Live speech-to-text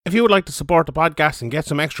If you would like to support the podcast and get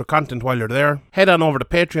some extra content while you're there, head on over to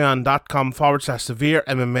patreon.com/Severe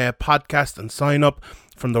MMA podcast and sign up.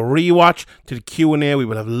 From the rewatch to the Q&A, we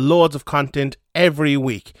will have loads of content every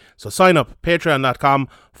week. So sign up,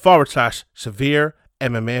 patreon.com/Severe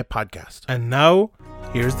MMA podcast. And now,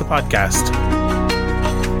 here's the podcast.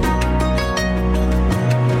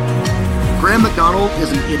 Graham McDonald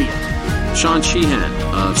is an idiot. Sean Sheehan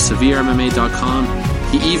of SevereMMA.com.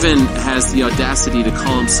 He even has the audacity to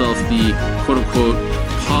call himself the quote-unquote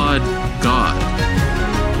pod god.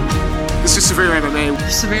 This is Severe MMA.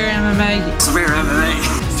 Severe MMA. Severe MMA.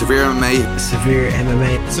 Severe MMA. Severe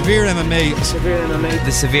MMA. Severe MMA. Severe MMA.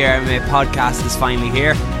 The Severe MMA podcast is finally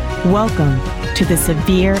here. Welcome to the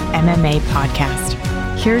Severe MMA podcast.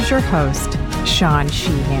 Here's your host, Sean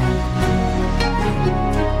Sheehan.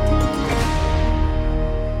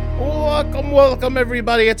 Welcome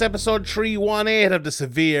everybody. It's episode 318 of the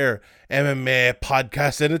Severe MMA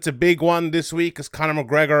podcast, and it's a big one this week as Conor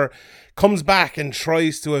McGregor comes back and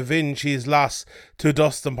tries to avenge his loss to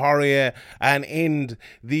Dustin Poirier and end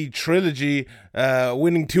the trilogy,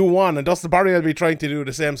 winning 2-1, and Dustin Poirier will be trying to do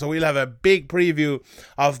the same. So we'll have a big preview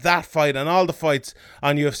of that fight and all the fights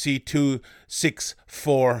on UFC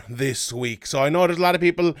 264 this week. So I know there's a lot of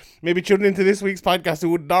people maybe tuning into this week's podcast who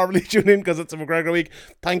would normally tune in because it's a McGregor week.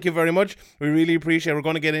 Thank you very much. We really appreciate it. We're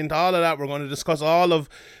going to get into all of that. We're going to discuss all of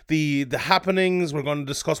the happenings. We're going to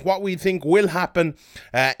discuss what we think will happen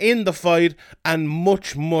in the fight and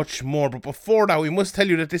much, much more. But before that, we must tell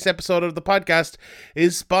you that this episode of the podcast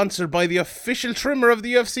is sponsored by the official trimmer of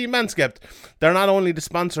the UFC, Manscaped. They're not only the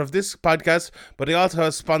sponsor of this podcast, but they also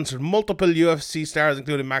have sponsored multiple UFC stars,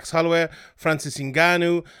 including Max Holloway, Francis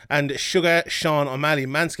Ngannou, and Sugar Sean O'Malley.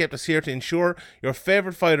 Manscaped is here to ensure your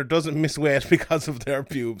favourite fighter doesn't miss weight because of their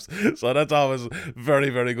pubes. So that's always very,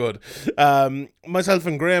 very good. Myself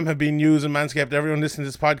and Graham have been using Manscaped. Everyone listening to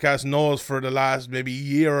this podcast knows for the last maybe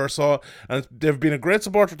year or so, and they've been a great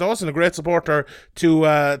supporter to us and a great supporter to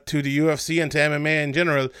the UFC and to MMA in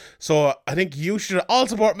general. So I think you should all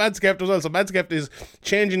support Manscaped as well. So Manscaped is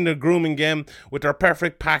changing the grooming game with their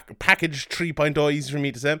Perfect Package 3.0, easy for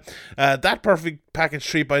me to say. That Perfect Package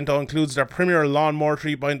 3.0 includes their Premier Lawnmower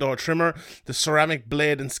 3.0 trimmer. The ceramic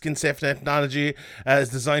blade and skin safe technology is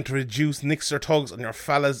designed to reduce nicks or tugs on your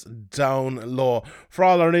fellas down low. For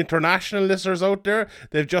all our international listeners out there,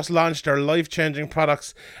 they've just launched their life-changing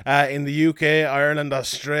products in the UK, Ireland,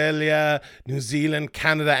 Australia, New Zealand,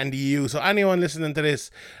 Canada and the EU. So anyone listening to this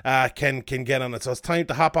can get on it. So it's time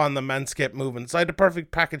to hop on the Manscaped movement. Inside the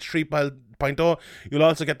Perfect Package 3.0, you'll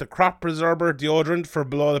also get the Crop Preserver deodorant for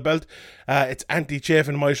below the belt. It's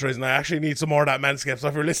anti-chafing moisturising. I actually need some more of that, Manscaped. So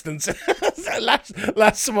if you're listening,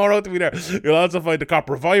 last some more out to me there. You'll also find the Crop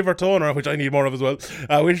Reviver toner, which I need more of as well,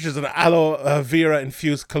 which is an aloe vera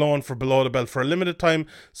infused cologne for below the belt. For a limited time,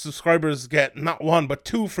 subscribers get not one but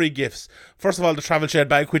two free gifts. First of all, the Travel Shed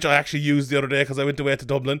bag, which I actually used the other day because I went away to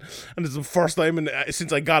Dublin, and it's the first time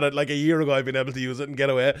since I got it like a year ago I've been able to use it and get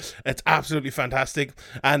away. It's absolutely fantastic.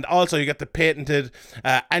 And also you get the patented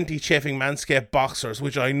anti-chafing Manscaped boxers,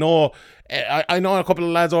 which I know a couple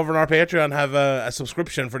of lads over on our Patreon have a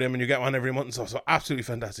subscription for them, and you get one every month and stuff. So absolutely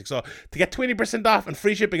fantastic. So to get 20% off and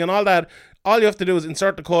free shipping and all that, all you have to do is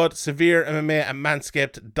insert the code SevereMMA at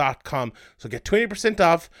Manscaped.com. So get 20%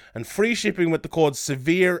 off and free shipping with the code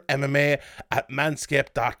SevereMMA at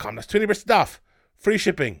Manscaped.com. That's 20% off, free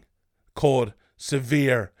shipping, code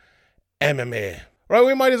SevereMMA. Right,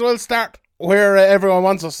 we might as well start where everyone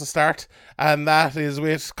wants us to start, and that is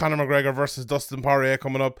with Conor McGregor versus Dustin Poirier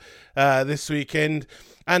coming up this weekend.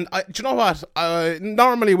 And do you know what?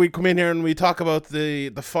 Normally we come in here and we talk about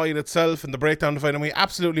the fight itself and the breakdown of the fight, and we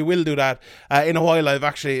absolutely will do that in a while. I've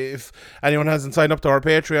actually, if anyone hasn't signed up to our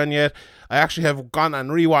Patreon yet, I actually have gone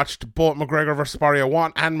and rewatched both McGregor vs. Poirier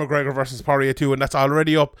 1 and McGregor vs. Poirier 2, and that's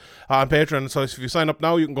already up on Patreon. So if you sign up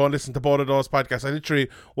now, you can go and listen to both of those podcasts. I literally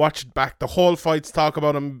watched back the whole fights, talk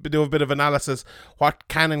about them, do a bit of analysis, what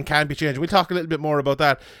can and can't be changed. We'll talk a little bit more about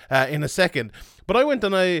that in a second. But I went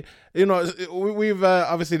and we've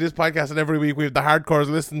obviously this podcast, and every week we have the hardcores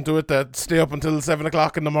listening to it that stay up until 7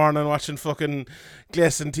 o'clock in the morning watching fucking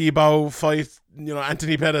Glass and T-Bow fight,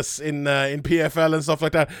 Anthony Pettis in PFL and stuff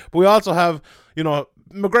like that. But we also have,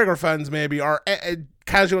 McGregor fans maybe, or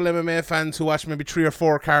casual MMA fans who watch maybe 3 or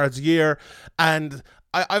 4 cards a year. And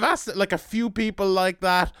I've asked like a few people like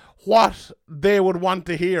that what they would want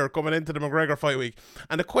to hear coming into the McGregor fight week,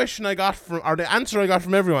 and the question I got the answer I got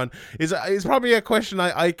from everyone is probably a question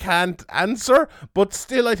I can't answer, but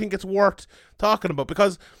still I think it's worth talking about,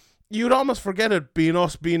 because you'd almost forget it being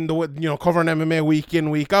us being the, you know, covering MMA week in,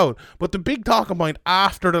 week out. But the big talking point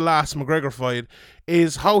after the last McGregor fight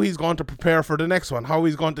is how he's going to prepare for the next one, how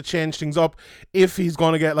he's going to change things up, if he's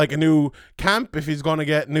going to get like a new camp, if he's going to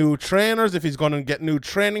get new trainers, if he's going to get new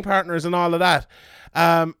training partners and all of that.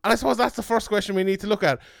 And I suppose that's the first question we need to look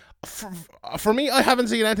at. For me, I haven't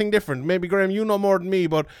seen anything different. Maybe, Graham, you know more than me,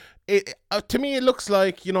 but to me it looks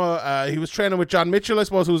like, you know, he was training with John Mitchell, I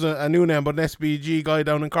suppose, who's a new name, but an SBG guy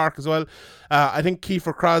down in Cork as well. I think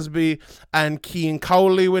Kiefer Crosby and Cian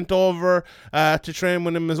Cowley went over to train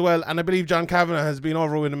with him as well, and I believe John Kavanagh has been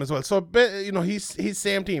over with him as well. So, you know, he's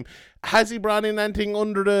same team. Has he brought in anything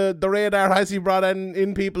under the radar? Has he brought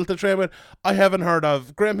in people to train with? I haven't heard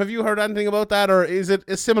of. Graham, have you heard anything about that, or is it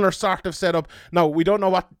a similar sort of setup? Now, we don't know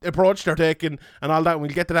what approach they're taking and all that, and we'll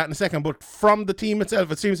get to that in a second, but from the team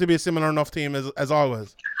itself, it seems to be a similar enough team as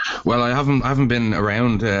always. Well, I haven't been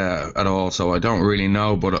around at all, so I don't really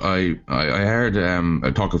know, but I heard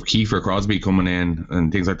a talk of Kiefer Crosby coming in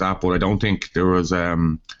and things like that, but I don't think there was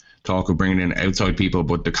talk of bringing in outside people.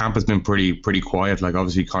 But the camp has been pretty quiet. Like,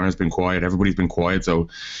 obviously Conor's been quiet, everybody's been quiet, so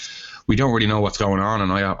we don't really know what's going on,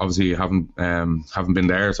 and I obviously haven't been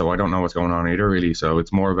there, so I don't know what's going on either, really. So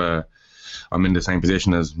it's more of I'm in the same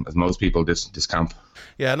position as most people this camp.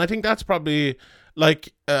 Yeah, and I think that's probably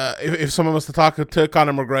like if someone was to talk to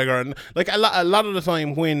Conor McGregor, and like a lot of the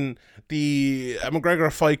time when the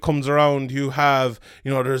McGregor fight comes around, you have,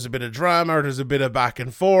 you know, there's a bit of drama, or there's a bit of back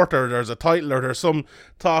and forth, or there's a title, or there's some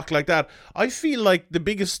talk like that. I feel like the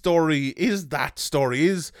biggest story is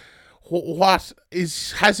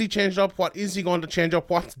has he changed up? What is he going to change up?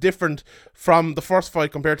 What's different from the first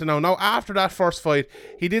fight compared to now? Now, after that first fight,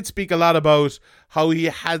 he did speak a lot about how he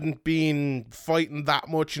hadn't been fighting that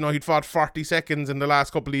much. You know, he'd fought 40 seconds in the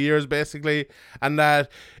last couple of years, basically, and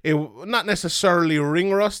that it not necessarily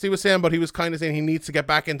ring rust, he was saying, but he was kind of saying he needs to get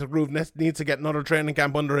back into groove, needs to get another training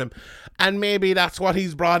camp under him, and maybe that's what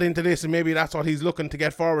he's brought into this, and maybe that's what he's looking to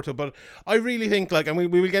get forward to. But I really think, like, and we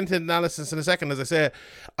will get into analysis in a second, as I say,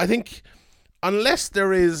 I think unless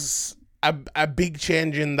there is a big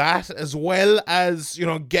change in that, as well as, you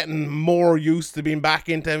know, getting more used to being back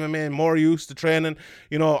into MMA, more used to training,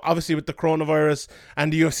 you know, obviously with the coronavirus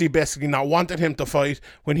and the UFC basically not wanting him to fight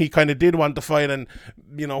when he kind of did want to fight, and,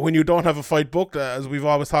 you know, when you don't have a fight booked, as we've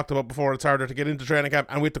always talked about before, it's harder to get into training camp,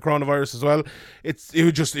 and with the coronavirus as well, it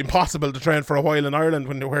was just impossible to train for a while in Ireland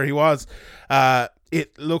where he was.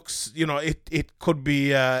 It looks, you know, it could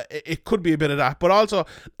be a bit of that, but also,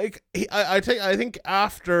 like, I think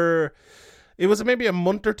after, it was maybe a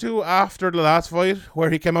month or two after the last fight where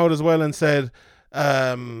he came out as well and said,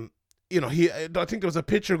 you know, I think there was a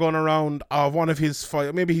picture going around of one of his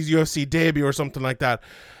fight, maybe his UFC debut or something like that,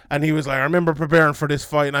 and he was like, I remember preparing for this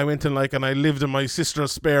fight, and I went in and I lived in my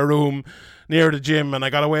sister's spare room near the gym, and I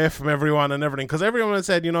got away from everyone and everything, because everyone had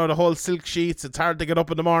said, you know, the whole silk sheets, it's hard to get up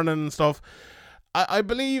in the morning and stuff. I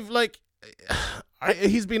believe, like,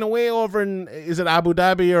 he's been away over in, is it Abu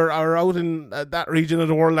Dhabi or out in that region of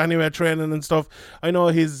the world anyway, training and stuff. I know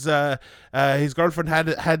his girlfriend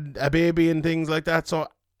had a baby and things like that, so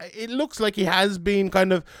it looks like he has been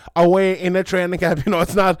kind of away in a training camp. You know,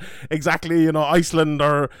 it's not exactly, you know, Iceland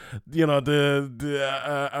or, you know,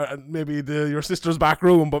 maybe your sister's back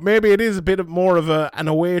room, but maybe it is a bit more of an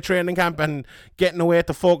away training camp and getting away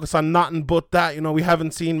to focus on nothing but that. You know, we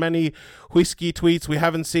haven't seen many whiskey tweets, we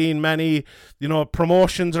haven't seen many, you know,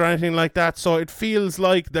 promotions or anything like that, so it feels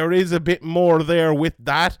like there is a bit more there with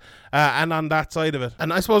that, and on that side of it.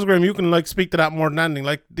 And I suppose, Graham, you can, like, speak to that more than anything,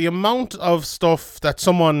 like the amount of stuff that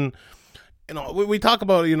someone, you know, we talk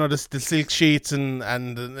about, you know, the silk sheets and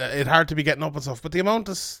it's hard to be getting up and stuff, but the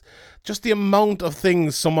amount of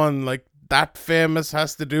things someone like that famous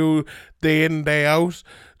has to do day in, day out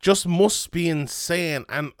just must be insane.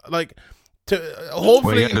 And, like, hopefully,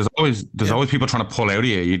 well, yeah, there's always people trying to pull out of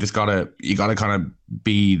you. You gotta kind of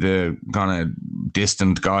be the kind of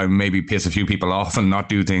distant guy, maybe piss a few people off and not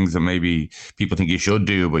do things that maybe people think you should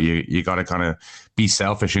do, but you gotta kind of be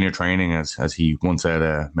selfish in your training, as he once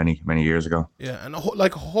said many years ago. Yeah, and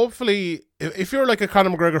like, hopefully, if you're like a Conor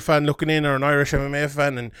McGregor fan looking in, or an Irish MMA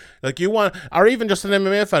fan, and like you want, or even just an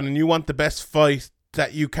MMA fan, and you want the best fight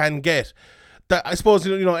that you can get, that, I suppose,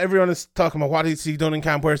 you know, everyone is talking about what has he done in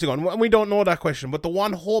camp, where's he gone, and we don't know that question, but the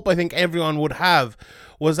one hope I think everyone would have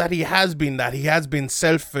was that he has been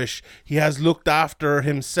selfish, he has looked after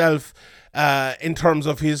himself in terms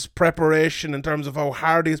of his preparation, in terms of how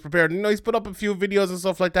hard he's prepared. You know, he's put up a few videos and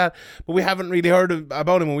stuff like that, but we haven't really heard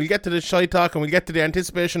about him, and we'll get to the shy talk and we'll get to the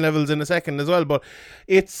anticipation levels in a second as well, but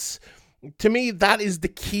it's, to me, that is the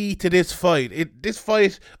key to this fight. This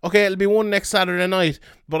fight, okay, it'll be won next Saturday night,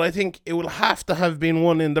 but I think it will have to have been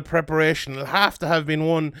won in the preparation. It'll have to have been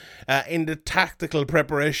won in the tactical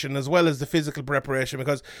preparation as well as the physical preparation,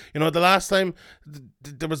 because, you know, the last time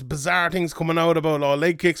there was bizarre things coming out about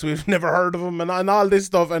leg kicks, we've never heard of them, and all this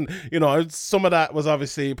stuff, and, you know, some of that was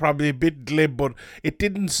obviously probably a bit glib, but it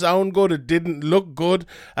didn't sound good, it didn't look good,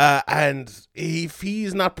 and if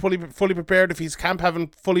he's not fully prepared, if his camp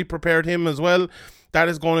haven't fully prepared him as well, that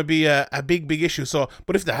is going to be a big issue. So,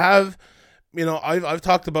 but if they have, you know, I've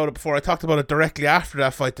talked about it before. I talked about it directly after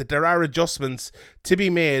that fight, that there are adjustments to be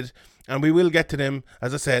made, and we will get to them,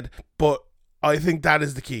 as I said, but I think that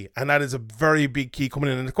is the key, and that is a very big key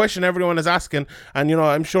coming in. And the question everyone is asking, and, you know,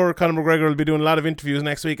 I'm sure Conor McGregor will be doing a lot of interviews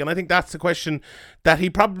next week, and I think that's the question that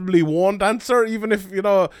he probably won't answer, even if, you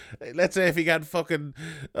know, let's say if he got fucking,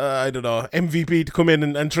 I don't know, MVP to come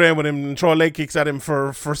in and train with him and throw leg kicks at him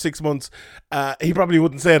for 6 months, he probably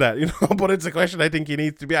wouldn't say that, you know, but it's a question I think he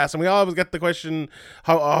needs to be asked. And we always get the question,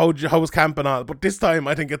 how was camp and all, but this time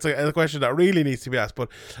I think it's a question that really needs to be asked, but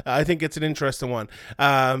I think it's an interesting one.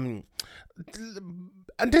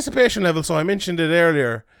 Anticipation level, so I mentioned it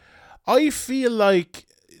earlier. I feel like,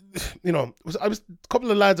 you know, I was a couple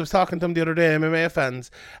of lads I was talking to them the other day, MMA fans,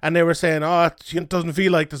 and they were saying, it doesn't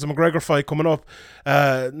feel like there's a McGregor fight coming up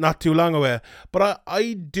not too long away. But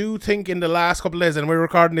I do think in the last couple of days, and we're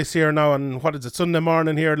recording this here now on, what is it, Sunday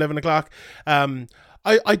morning here, 11 o'clock,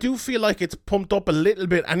 I do feel like it's pumped up a little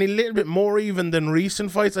bit, and a little bit more even than recent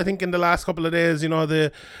fights. I think in the last couple of days, you know,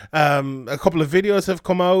 a couple of videos have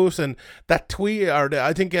come out, and that tweet,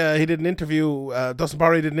 I think he did an interview, Dustin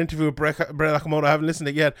Poirier did an interview with Brett Okamoto. I haven't listened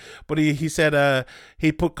to it yet, but he said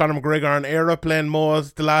he put Conor McGregor on aeroplane mode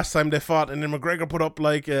the last time they fought, and then McGregor put up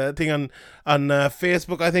like a thing on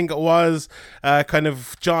Facebook, I think it was, kind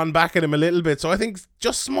of John back at him a little bit. So I think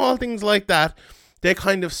just small things like that, they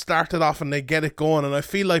kind of started off and they get it going, and I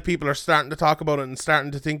feel like people are starting to talk about it and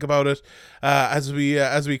starting to think about it as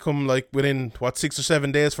we come like within 6 or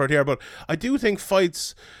 7 days for it here. But I do think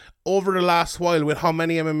fights over the last while, with how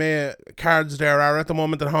many MMA cards there are at the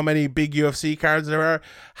moment and how many big UFC cards there are,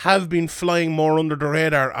 have been flying more under the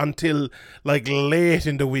radar until like late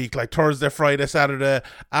in the week, like Thursday, Friday, Saturday,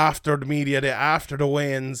 after the media day, after the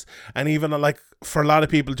weigh-ins, and even like for a lot of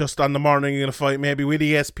people just on the morning of the fight, maybe with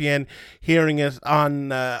ESPN, hearing it on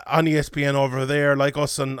ESPN over there, like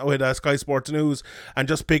us and with Sky Sports News, and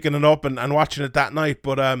just picking it up and watching it that night.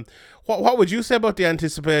 But what would you say about the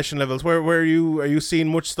anticipation levels? Where are you seeing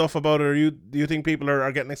much stuff about it, or do you think people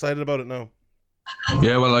are getting excited about it now?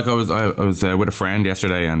 Yeah, well, like I was with a friend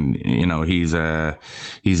yesterday, and, you know, he's an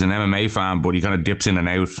MMA fan, but he kind of dips in and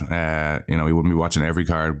out. You know, he wouldn't be watching every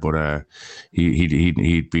card, but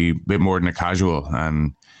he'd be a bit more than a casual,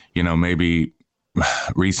 and, you know, maybe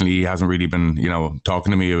recently he hasn't really been, you know,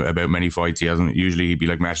 talking to me about many fights. Usually he'd be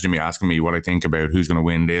like messaging me, asking me what I think about who's going to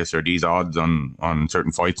win this or these odds on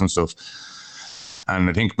certain fights and stuff. And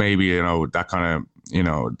I think maybe, you know, that kind of, you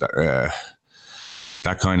know,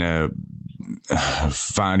 that kind of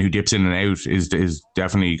fan who dips in and out is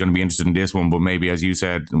definitely going to be interested in this one. But maybe, as you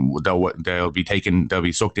said, they'll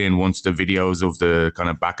be sucked in once the videos of the kind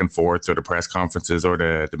of back and forths or the press conferences or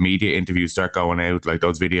the media interviews start going out. Like,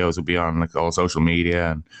 those videos will be on like all social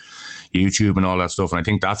media and YouTube and all that stuff. And I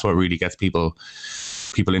think that's what really gets people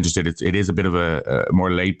interested. It is a bit of a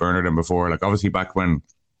more late burner than before. Like, obviously back when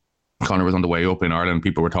Conor was on the way up in Ireland,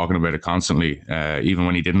 people were talking about it constantly, even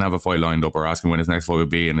when he didn't have a fight lined up or asking when his next fight would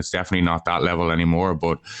be. And it's definitely not that level anymore.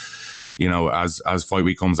 But, you know, as fight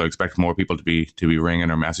week comes, I expect more people to be ringing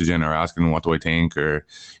or messaging or asking, what do I think? Or,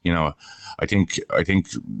 you know, I think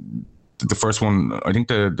the first one, I think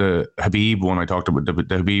the Khabib one I talked about, the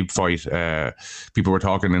Khabib fight, people were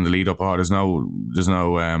talking in the lead up, there's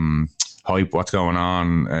no hype, what's going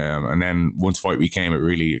on, and then once fight week came, it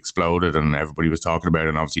really exploded and everybody was talking about it,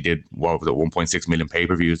 and obviously did, what was it, 1.6 million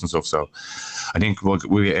pay-per-views and stuff. So I think we'll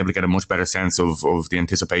be able to get a much better sense of the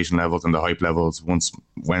anticipation levels and the hype levels once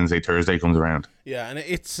Wednesday, Thursday comes around. Yeah, and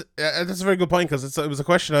it's that's a very good point, because it was a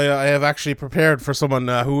question I have actually prepared for someone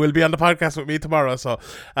who will be on the podcast with me tomorrow. So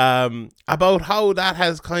about how that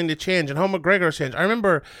has kind of changed and how McGregor's changed. I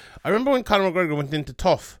remember when Conor McGregor went into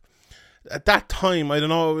TUF. At that time, I don't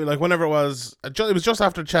know, like whenever it was just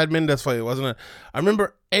after Chad Mendes fight, wasn't it? I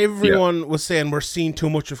remember everyone was saying we're seeing too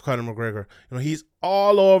much of Conor McGregor. You know, he's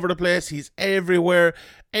all over the place. He's everywhere.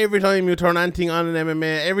 Every time you turn anything on in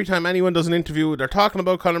MMA, every time anyone does an interview, they're talking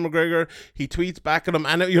about Conor McGregor. He tweets back at him,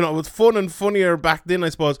 and it was fun and funnier back then, I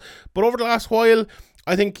suppose. But over the last while,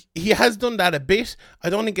 I think he has done that a bit. I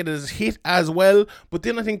don't think it has hit as well, but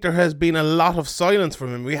then I think there has been a lot of silence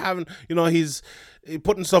from him. We haven't, he's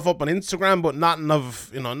putting stuff up on Instagram, but nothing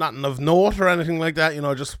of note or anything like that.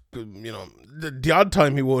 Just the odd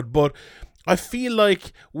time he would, but I feel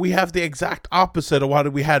like we have the exact opposite of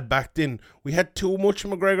what we had back then. We had too much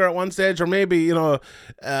McGregor at one stage, or maybe, and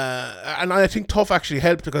I think Tough actually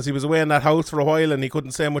helped because he was away in that house for a while and he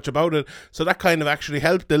couldn't say much about it. So that kind of actually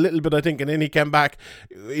helped a little bit, I think. And then he came back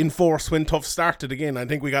in force when Tough started again. I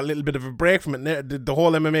think we got a little bit of a break from it, the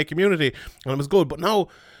whole MMA community, and it was good. But now,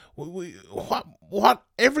 what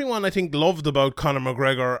everyone I think loved about Conor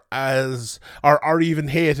McGregor or even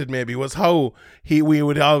hated maybe was how we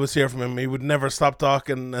would always hear from him. He would never stop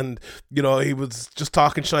talking, and he was just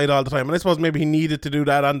talking shite all the time. And I suppose maybe he needed to do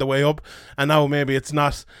that on the way up, and now maybe it's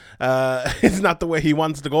not the way he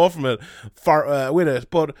wants to go from it with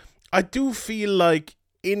it. But I do feel like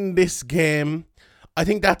in this game, I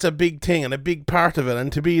think that's a big thing and a big part of it,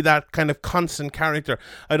 and to be that kind of constant character.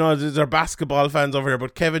 I know there's our basketball fans over here,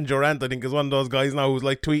 but Kevin Durant, I think, is one of those guys now who's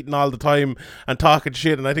like tweeting all the time and talking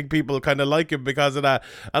shit, and I think people kind of like him because of that.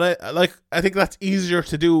 And I think that's easier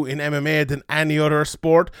to do in MMA than any other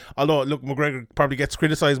sport. Although, look, McGregor probably gets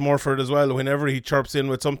criticised more for it as well whenever he chirps in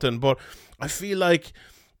with something, but I feel like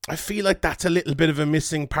that's a little bit of a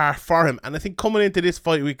missing part for him. And I think coming into this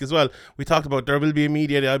fight week as well, we talked about there will be a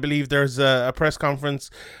media day. I believe there's a press conference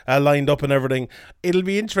lined up and everything. It'll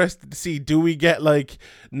be interesting to see, do we get like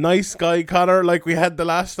nice guy Conor like we had the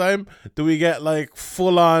last time? Do we get like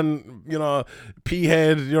full on,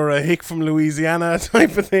 P-head, you're a hick from Louisiana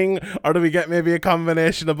type of thing? Or do we get maybe a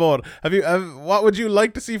combination of both? What would you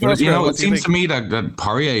like to see first? It seems to me that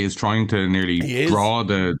Poirier is trying to nearly draw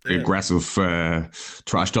the aggressive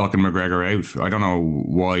trash talking McGregor out. I don't know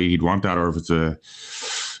why he'd want that, or if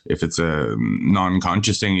it's a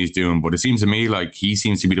non-conscious thing he's doing, but it seems to me like he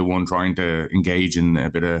seems to be the one trying to engage in a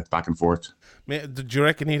bit of back and forth. Do you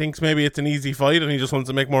reckon he thinks maybe it's an easy fight and he just wants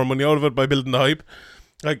to make more money out of it by building the hype?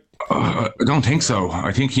 I don't think so.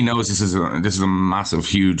 I think he knows this is a massive,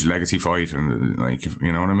 huge legacy fight, and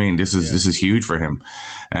you know what I mean. This is huge for him.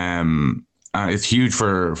 It's huge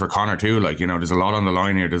for Conor too. There's a lot on the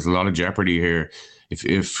line here. There's a lot of jeopardy here.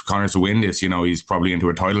 If Conor's to win this, he's probably into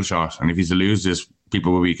a title shot, and if he's to lose this,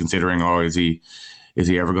 people will be considering, is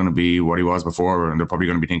he ever going to be what he was before? And they're probably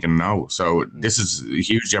going to be thinking no. So this is a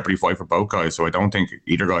huge jeopardy fight for both guys. So I don't think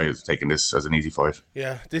either guy is taking this as an easy fight.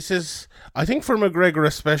 Yeah, this is, I think for McGregor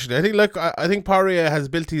especially, I think Poirier has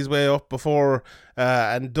built his way up before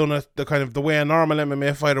and done it the kind of the way a normal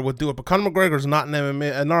MMA fighter would do it. But Conor McGregor's not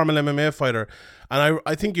a normal MMA fighter. And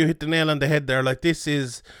I think you hit the nail on the head there. This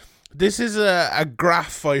is a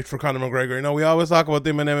graph fight for Conor McGregor. We always talk about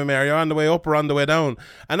them in MMA. Are you on the way up or on the way down?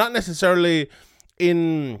 And not necessarily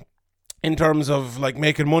in terms of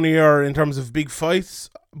making money or in terms of big fights,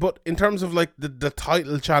 but in terms of the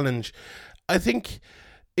title challenge. I think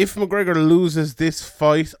if McGregor loses this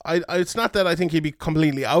fight, it's not that I think he'd be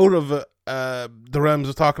completely out of the realms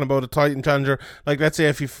of talking about a title challenger. Let's say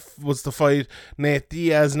if he was to fight Nate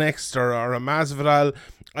Diaz next or a Masvidal,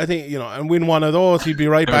 I think, and win one of those, he'd be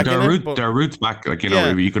right back in it. Their roots back,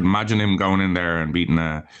 you could imagine him going in there and beating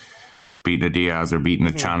a Diaz or beating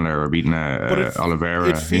a Chandler or beating a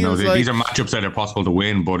Oliveira. These are matchups that are possible to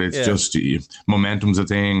win, but it's just momentum's a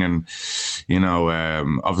thing, and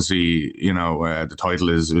obviously the title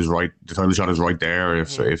is right. The title shot is right there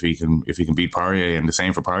if he can beat Poirier, and the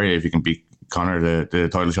same for Poirier if he can beat Conor. The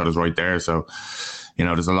title shot is right there. So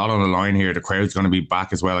there's a lot on the line here. The crowd's going to be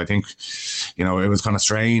back as well. I think, it was kind of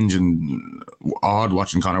strange and odd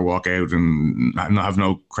watching Conor walk out and not have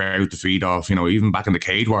no crowd to feed off. Even back in the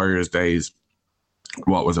Cage Warriors days,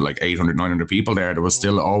 what was it, 800, 900 people there? There was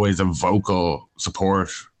still always a vocal support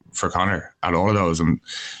for Conor at all of those. And,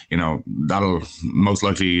 that'll most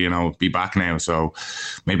likely, be back now. So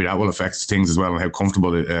maybe that will affect things as well and how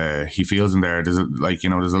comfortable he feels in there. There's a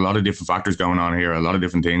lot of different factors going on here, a lot of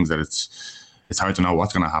different things that it's hard to know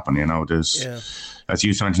what's going to happen. There's, as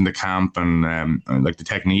you mentioned, the camp and the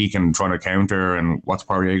technique and trying to counter and what's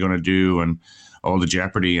Poirier going to do and all the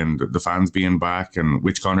jeopardy and the fans being back and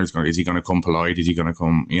which Conor's is he going to come polite? Is he going to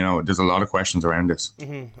come? There's a lot of questions around this.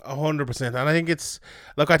 100%, and I think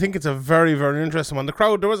it's a very, very interesting one. The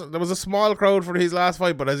crowd, there was a small crowd for his last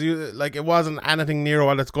fight, but it wasn't anything near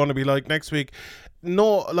what it's going to be like next week.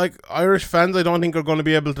 No, Irish fans, I don't think are going to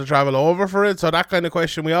be able to travel over for it. So that kind of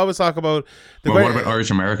question, we always talk about. What about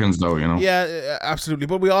Irish Americans though? Yeah, absolutely.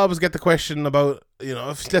 But we always get the question about,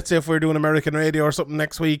 let's say if we're doing American radio or something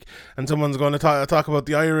next week, and someone's going to talk about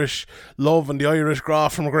the Irish love and the Irish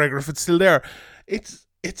graft from McGregor, if it's still there,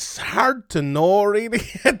 it's hard to know really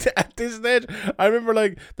at this stage. I remember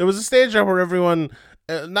like there was a stage there where everyone,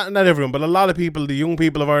 not everyone, but a lot of people, the young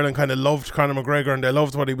people of Ireland, kind of loved Conor McGregor, and they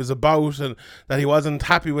loved what he was about, and that he wasn't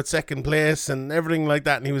happy with second place and everything like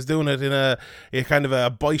that, and he was doing it in a kind of a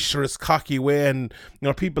boisterous, cocky way, and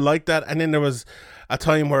people like that. And then there was a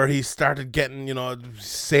time where he started getting,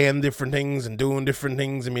 saying different things and doing different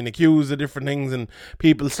things and being accused of different things, and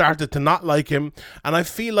people started to not like him. And I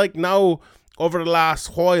feel like now, over the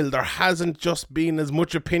last while, there hasn't just been as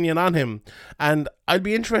much opinion on him, and I'd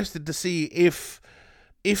be interested to see if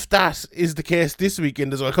that is the case this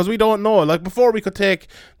weekend as well, because we don't know. Like, before we could take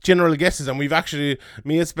general guesses, and we've actually,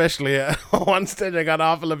 me especially, one stage I got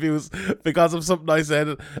awful abuse because of something I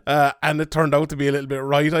said, and it turned out to be a little bit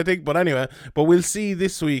right, I think. But anyway, we'll see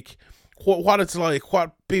this week what it's like,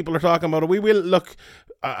 what people are talking about. We will look.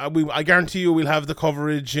 I guarantee you we'll have the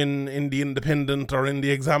coverage in the Independent or in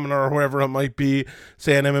the Examiner or wherever it might be,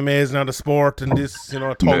 saying MMA is not a sport, and this,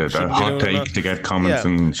 talk the hot take to get comments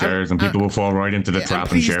and shares, and people will fall right into the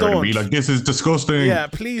trap and share it and be like, this is disgusting. Yeah,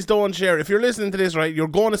 please don't share. If you're listening to this, right, you're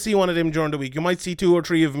going to see one of them during the week. You might see 2 or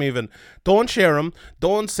 3 of them even. Don't share them.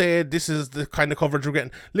 Don't say this is the kind of coverage we're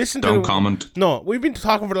getting. Don't comment. No, we've been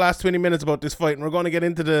talking for the last 20 minutes about this fight, and we're going to get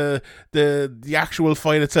into the actual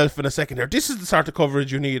fight itself in a second here. This is the sort of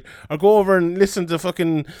coverage you need. Or go over and listen to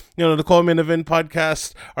fucking, the Co-Main Event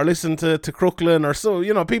podcast, or listen to Crooklyn, or so,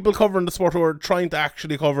 people covering the sport who are trying to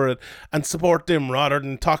actually cover it, and support them rather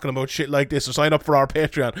than talking about shit like this, or sign up for our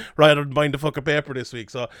Patreon rather than buying the fucking paper this week.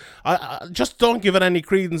 So I just don't give it any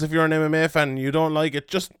credence. If you're an MMA fan and you don't like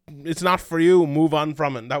it, it's not for you, move on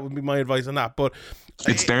from it. That would be my advice on that. But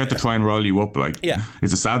it's there to try and roll you up. Like, yeah,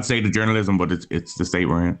 it's a sad state of journalism, but it's the state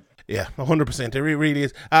we're in. Yeah, 100%. It really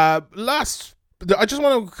is. I just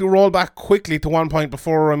want to roll back quickly to one point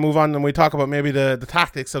before I move on, and we talk about maybe the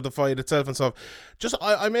tactics of the fight itself and stuff.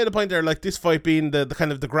 I made a point there, like this fight being the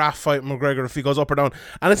kind of the graph fight McGregor, if he goes up or down,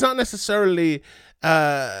 and it's not necessarily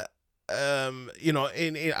in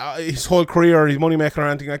his whole career or his moneymaker or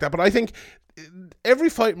anything like that, but I think every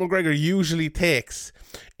fight McGregor usually takes,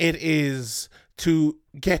 it is to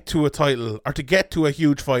get to a title or to get to a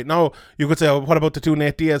huge fight. Now you could say, what about the 2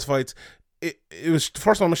 Nate Diaz fights? It was, the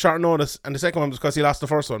first one was short notice, and the second one was because he lost the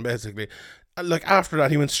first one, basically. Like, after that,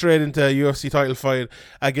 he went straight into a UFC title fight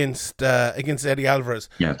against Eddie Alvarez.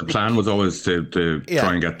 Yeah, the plan was always to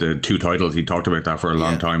try and get the 2 titles. He talked about that for a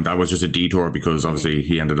long time. That was just a detour because obviously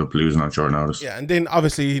he ended up losing on short notice. Yeah, and then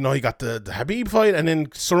obviously, he got the Khabib fight, and then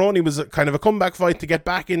Cerrone was kind of a comeback fight to get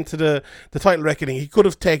back into the title reckoning. He could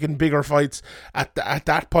have taken bigger fights at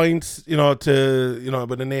that point, with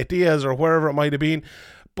a Nate Diaz or wherever it might have been.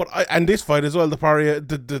 But and this fight as well,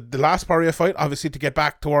 the last Poirier fight, obviously to get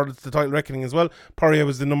back towards the title reckoning as well. Poirier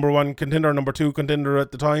was the number 1 contender, number 2 contender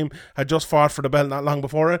at the time, had just fought for the belt not long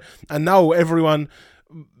before it, and now everyone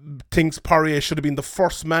thinks Poirier should have been the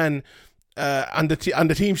first man on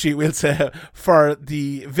the team sheet, we'll say, for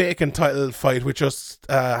the vacant title fight, which just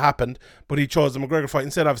happened, but he chose the McGregor fight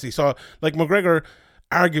instead, obviously. So, like, McGregor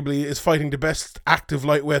arguably is fighting the best active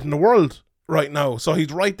lightweight in the world right now, so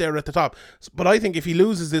he's right there at the top. But I think if he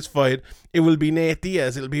loses this fight, it will be Nate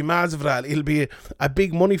Diaz, it'll be Masvidal, it'll be a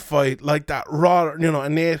big money fight like that, raw, a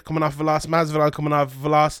Nate coming off of a loss, Masvidal coming off of a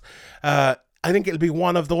loss. I think it'll be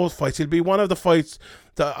one of those fights. It'll be one of the fights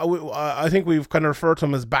that I think we've kind of referred to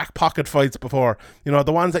them as back pocket fights before.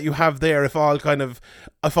 The ones that you have there if all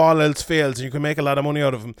else fails, and you can make a lot of money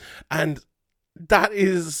out of them. And that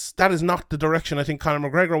is not the direction I think Conor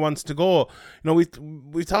McGregor wants to go.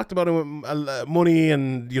 We talked about him with money,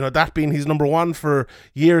 and that being his number 1 for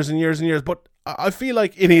years and years and years. But I feel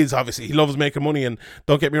like it is, obviously he loves making money, and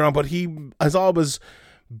don't get me wrong, but he has always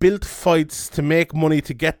built fights to make money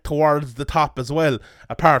to get towards the top as well,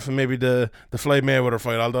 apart from maybe the Floyd Mayweather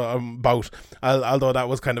fight, although that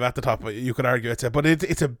was kind of at the top, you could argue it's but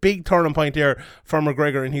it's a big turning point here for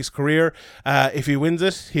McGregor in his career. If he wins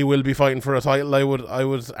it, he will be fighting for a title, I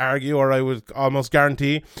would argue, or I would almost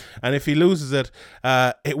guarantee. And if he loses it,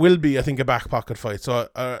 it will be, I think, a back pocket fight. So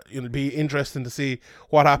it'll be interesting to see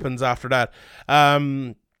what happens after that.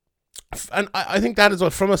 And I think that is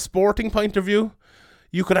what, from a sporting point of view,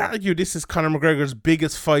 you could argue this is Conor McGregor's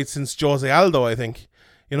biggest fight since Jose Aldo, I think.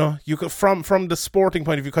 You could, from the sporting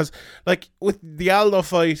point of view, because like with the Aldo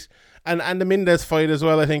fight and the Mendes fight as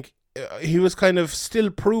well, I think he was kind of still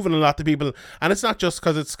proving a lot to people, and it's not just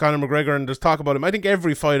because it's Conor McGregor and there's talk about him. I think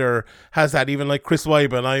every fighter has that, even like Chris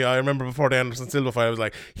Weidman. And I remember before the Anderson Silva fight, I was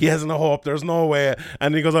like, he has no hope, there's no way,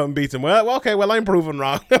 and he goes out and beats him. Well, okay, well, I'm proven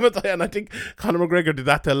wrong. And I think Conor McGregor did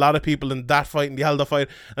that to a lot of people in that fight, in the Aldo fight.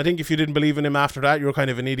 I think if you didn't believe in him after that, you were kind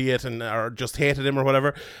of an idiot or just hated him or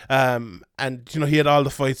whatever. And you know, he had all the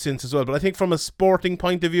fights since as well. But I think from a sporting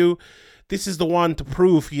point of view, this is the one to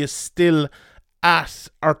prove he is still at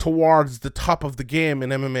or towards the top of the game in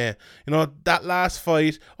MMA. You know, that last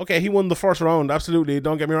fight, okay, he won the first round, absolutely,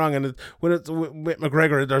 don't get me wrong, and when it's with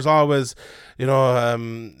McGregor, there's always, you know,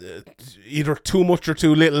 either too much or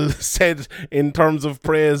too little said in terms of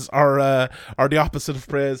praise or the opposite of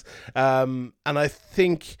praise, and I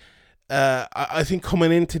think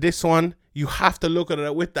coming into this one, you have to look at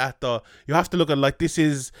it with that, though. You have to look at it like this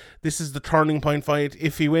is the turning point fight.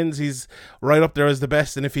 If he wins, he's right up there as the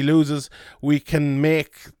best, and if he loses, we can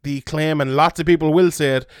make the claim, and lots of people will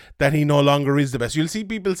say it, that he no longer is the best. You'll see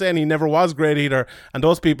people saying he never was great either, and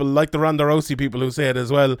those people, like the Ronda Rousey people who say it as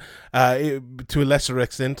well, to a lesser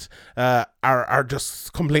extent, are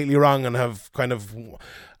just completely wrong and have kind of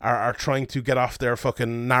are trying to get off their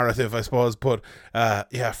fucking narrative, I suppose. But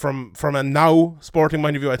yeah, from a now sporting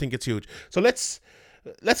point of view, I think it's huge. So let's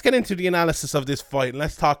get into the analysis of this fight and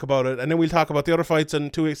let's talk about it, and then we'll talk about the other fights in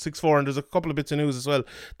 264, and there's a couple of bits of news as well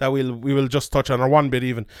that we will just touch on, or one bit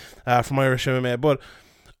even from Irish MMA. But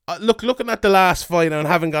looking at the last fight and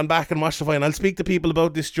having gone back and watched the fight, and I'll speak to people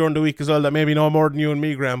about this during the week as well that maybe know more than you and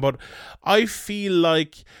me, Graham, but I feel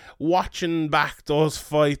like watching back those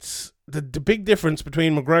fights, the big difference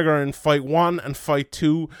between McGregor in fight 1 and fight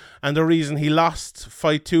 2, and the reason he lost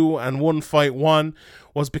fight 2 and won fight 1,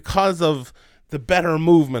 was because of the better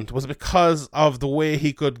movement, was because of the way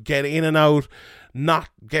he could get in and out, not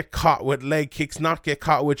get caught with leg kicks, not get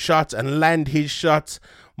caught with shots, and land his shots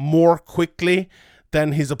more quickly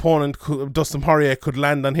than his opponent, Dustin Poirier, could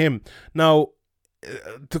land on him. Now,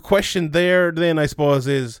 the question there then, I suppose,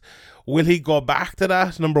 is, will he go back to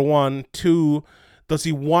that, number one? 2, does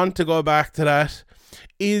he want to go back to that?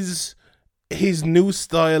 Is his new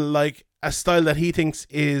style like a style that he thinks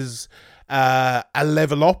is a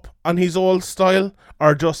level up on his old style,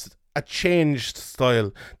 or just a changed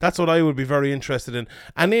style? That's what I would be very interested in.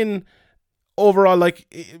 And in overall, like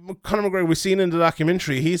Conor McGregor, we've seen in the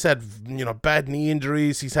documentary, he's had, you know, bad knee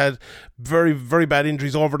injuries. He's had very, very bad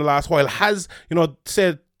injuries over the last while. Has, you know,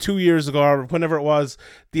 said 2 years ago or whenever it was,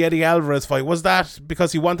 the Eddie Alvarez fight, was that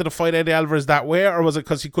because he wanted to fight Eddie Alvarez that way, or was it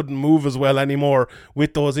because he couldn't move as well anymore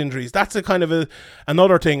with those injuries? That's a kind of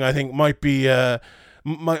another thing I think might be you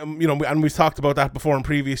know, and we've talked about that before in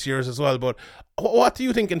previous years as well. But what do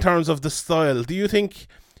you think in terms of the style? Do you think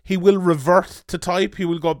he will revert to type? He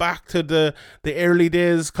will go back to the early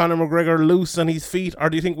days, Conor McGregor loose on his feet? Or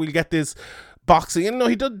do you think we'll get this boxing? You know,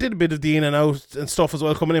 he did a bit of the in and out and stuff as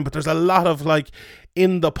well coming in, but there's a lot of like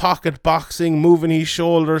in the pocket boxing, moving his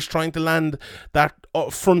shoulders, trying to land that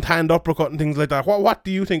front hand uppercut and things like that. What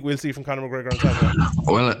do you think we'll see from Conor McGregor on Saturday?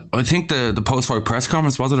 Well, I think the post-fight press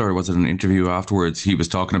conference, was it, or was it an interview afterwards? He was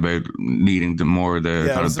talking about needing the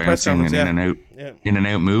kind of bouncing and in and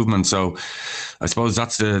out movement. So I suppose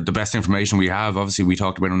that's the best information we have. Obviously, we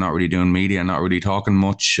talked about him not really doing media, not really talking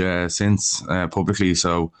much since publicly.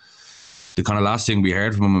 So the kind of last thing we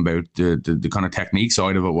heard from him about the kind of technique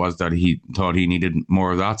side of it was that he thought he needed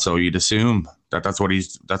more of that. So you'd assume that that's what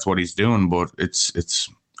he's doing, but it's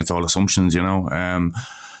all assumptions, you know.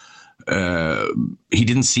 He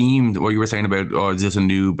didn't seem, what you were saying about, oh, is this a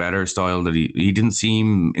new, better style, that he didn't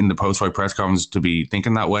seem in the post-fight press conference to be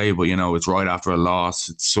thinking that way. But, you know, it's right after a loss,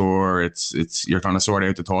 it's sore, it's you're trying to sort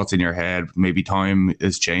out the thoughts in your head. Maybe time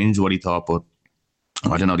has changed what he thought, but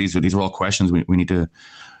I don't know. These are all questions we need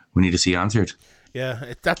to see answered.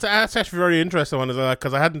 Yeah, that's actually very interesting one,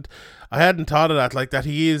 because I hadn't thought of that, like that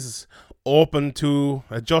he is open to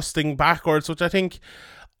adjusting backwards, which I think,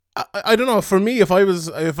 I don't know, for me, if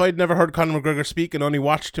I'd never heard Conor McGregor speak and only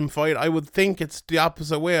watched him fight, I would think it's the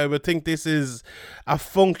opposite way. I would think this is a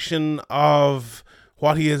function of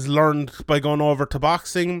what he has learned by going over to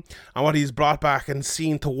boxing and what he's brought back and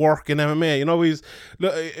seen to work in MMA. You know,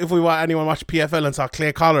 if anyone watched PFL and saw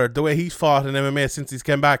Clay Collard, the way he fought in MMA since he's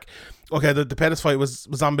came back, okay, the Pettis fight was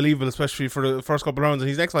unbelievable, especially for the first couple of rounds, and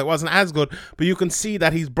his next fight wasn't as good, but you can see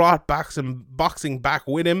that he's brought back some boxing back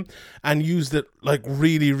with him and used it like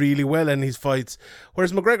really, really well in his fights.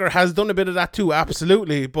 Whereas McGregor has done a bit of that too,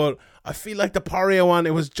 absolutely, but I feel like the Poirier one,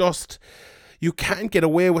 it was just, you can't get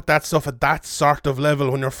away with that stuff at that sort of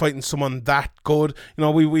level when you're fighting someone that good. You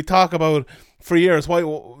know, we talk about for years why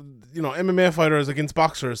MMA fighters against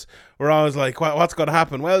boxers, we're always like, what's going to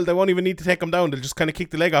happen? Well, they won't even need to take him down. They'll just kind of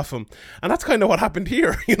kick the leg off him. And that's kind of what happened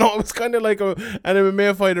here. It was kind of like an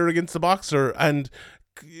MMA fighter against a boxer. And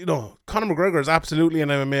Conor McGregor is absolutely an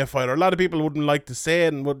MMA fighter. A lot of people wouldn't like to say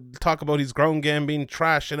it and would talk about his ground game being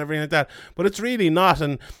trash and everything like that, but it's really not.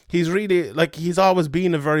 And he's really, he's always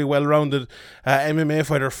been a very well-rounded MMA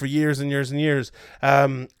fighter for years and years and years.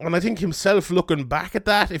 And I think himself, looking back at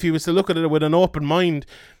that, if he was to look at it with an open mind,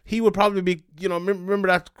 he would probably be, remember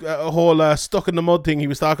that whole stuck in the mud thing he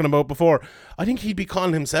was talking about before? I think he'd be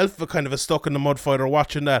calling himself a kind of a stuck in the mud fighter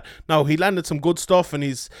watching that. Now, he landed some good stuff and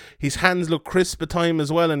his hands look crisp at time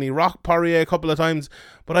as well, and he rocked Poirier a couple of times,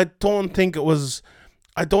 but I don't think it was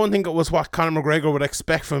what Conor McGregor would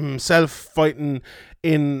expect from himself fighting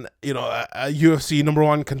in, a UFC number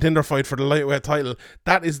one contender fight for the lightweight title.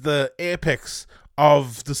 That is the apex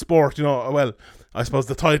of the sport, well, I suppose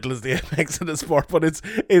the title is the apex of the sport, but it's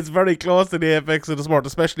very close to the apex of the sport,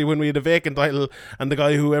 especially when we had a vacant title and the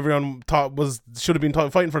guy who everyone thought should have been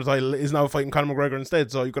fighting for the title is now fighting Conor McGregor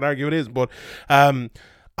instead, so you could argue it is. But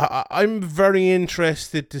I'm very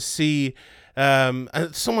interested to see,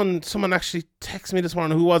 someone actually texted me this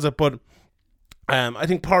morning, who was it, but I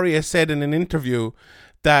think Poirier said in an interview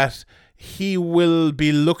that he will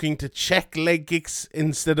be looking to check leg kicks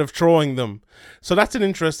instead of throwing them. So that's an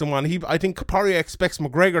interesting one. I think Poirier expects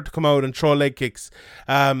McGregor to come out and throw leg kicks.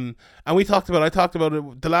 And I talked about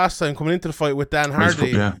it the last time coming into the fight with Dan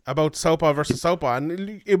Hardy about Southpaw versus Southpaw,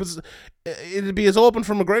 and it'd be as open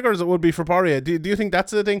for McGregor as it would be for Poirier. Do you think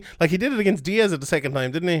that's the thing? Like, he did it against Diaz at the second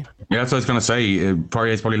time, didn't he? Yeah, that's what I was going to say.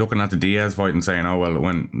 Poirier's probably looking at the Diaz fight and saying, oh, well,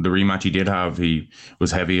 when the rematch he did have, he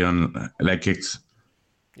was heavy on leg kicks.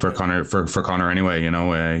 For Conor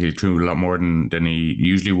anyway, he threw a lot more than he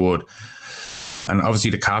usually would, and obviously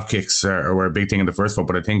the calf kicks were a big thing in the first fight.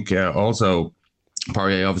 But I think also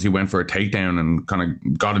Poirier obviously went for a takedown and kind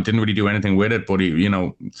of got it. Didn't really do anything with it, but he,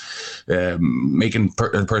 making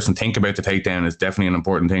a person think about the takedown is definitely an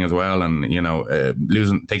important thing as well. And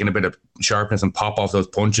taking a bit of sharpness and pop off those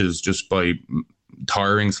punches just by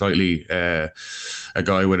tiring slightly a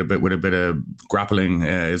guy with a bit of grappling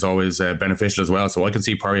is always beneficial as well. So I can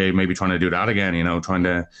see Poirier maybe trying to do that again, trying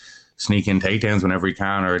to sneak in takedowns whenever he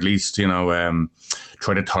can, or at least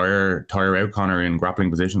try to tire out Conor in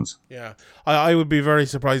grappling positions. Yeah, I would be very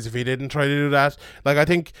surprised if he didn't try to do that. Like, I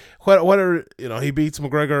think whether he beats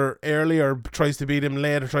McGregor early or tries to beat him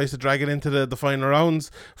late or tries to drag it into the final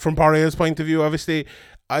rounds, from Poirier's point of view, obviously,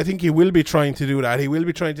 I think he will be trying to do that. He will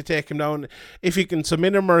be trying to take him down. If he can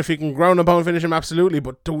submit him or if he can ground and pound finish him, absolutely.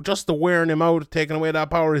 But just the wearing him out, taking away that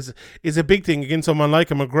power is a big thing against someone like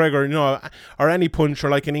a McGregor, or any puncher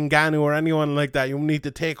like an Ngannou or anyone like that. You need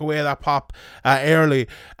to take away that pop early.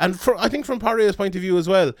 And I think from Poirier's point of view as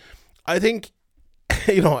well, I think,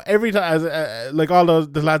 every time, like all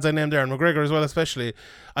the lads I named there, and McGregor as well especially,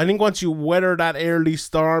 I think once you weather that early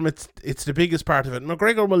storm, it's the biggest part of it.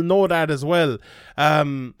 McGregor will know that as well,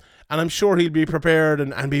 and I'm sure he'll be prepared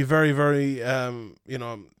and be very, very,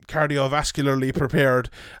 cardiovascularly prepared,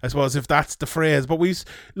 I suppose, if that's the phrase. But we've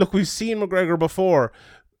seen McGregor before.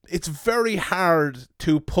 It's very hard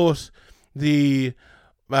to put the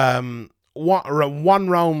one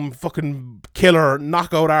round fucking killer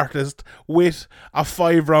knockout artist with a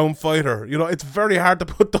 5-round fighter. It's very hard to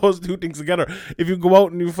put those two things together. If you go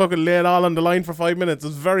out and you fucking lay it all on the line for 5 minutes,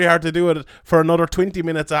 it's very hard to do it for another 20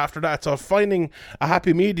 minutes after that. So finding a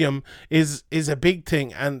happy medium is a big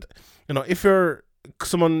thing. And if you're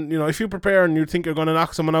someone, if you prepare and you think you're going to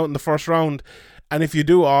knock someone out in the first round, and if you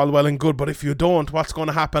do, all well and good, but if you don't, what's going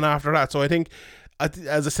to happen after that? So I think,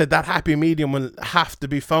 as I said, that happy medium will have to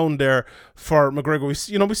be found there for McGregor.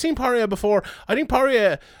 We've seen Poirier before. I think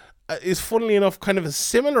Poirier is, funnily enough, kind of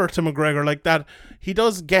similar to McGregor, like that. He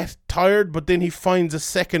does get tired, but then he finds a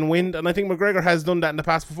second wind, and I think McGregor has done that in the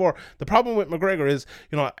past before. The problem with McGregor is,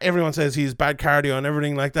 everyone says he's bad cardio and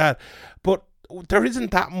everything like that, but there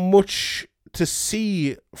isn't that much to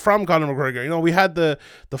see from Conor McGregor. We had the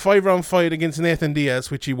 5-round fight against Nathan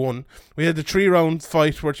Diaz, which he won. We had the 3-round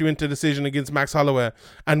fight where he went to decision against Max Holloway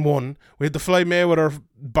and won. We had the Floyd Mayweather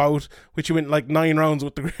bout, which he went like 9 rounds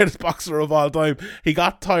with the greatest boxer of all time. He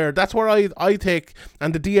got tired. That's where I take,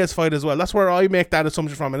 and the Diaz fight as well, that's where I make that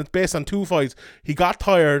assumption from, and it's based on 2 fights. He got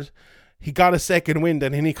tired, he got a second wind,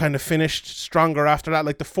 and then he kind of finished stronger after that.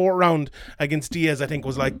 Like the 4th round against Diaz, I think,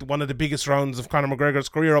 was like one of the biggest rounds of Conor McGregor's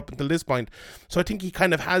career up until this point. So I think he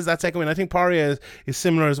kind of has that second win. I think Poirier is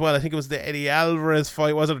similar as well. I think it was the Eddie Alvarez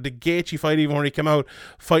fight, was it? The Gaethje fight, even where he came out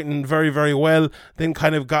fighting very, very well, then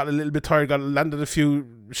kind of got a little bit tired, landed a few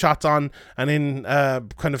shots on, and then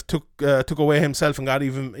kind of took away himself and got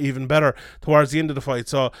even better towards the end of the fight.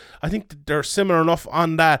 So I think they're similar enough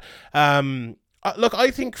on that. Look, I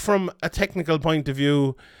think from a technical point of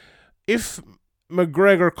view, if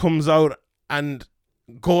McGregor comes out and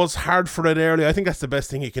goes hard for it early, I think that's the best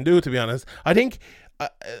thing he can do, to be honest. I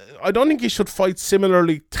don't think he should fight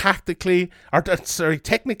similarly technically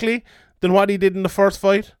than what he did in the first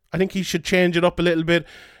fight. I think he should change it up a little bit.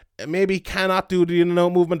 Maybe he cannot do the in and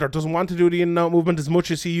out movement, or doesn't want to do the in and out movement as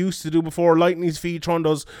much as he used to do before, lighting his feet, throwing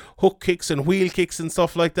those hook kicks and wheel kicks and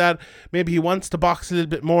stuff like that. Maybe he wants to box a little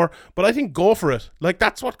bit more, but I think go for it. Like,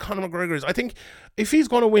 that's what Conor McGregor is. I think if he's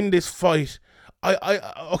going to win this fight,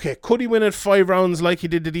 okay, could he win it 5 rounds like he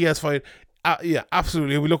did the Diaz fight? Yeah,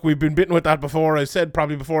 absolutely. We've been bitten with that before. I said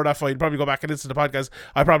probably before that fight, probably go back and listen to the podcast,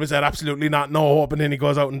 I probably said absolutely not, no hope, and then he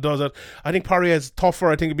goes out and does it. I think Poirier is tougher.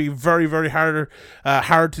 I think it'd be very, very hard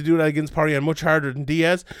to do that against Poirier, and much harder than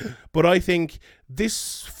Diaz. But I think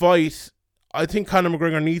this fight, I think Conor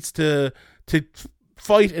McGregor needs to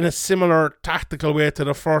fight in a similar tactical way to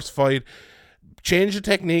the first fight. Change the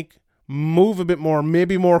technique, move a bit more,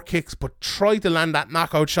 maybe more kicks, but try to land that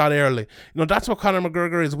knockout shot early. That's what Conor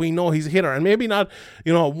McGregor is. We know he's a hitter, and maybe not, a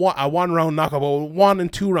 1-round knockout, but 1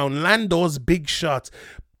 and 2 round. Land those big shots.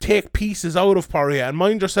 Take pieces out of Poirier, and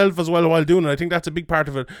mind yourself as well while doing it. I think that's a big part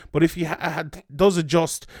of it. But if he does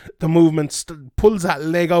adjust the movement, pulls that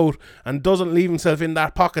leg out, and doesn't leave himself in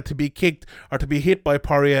that pocket to be kicked or to be hit by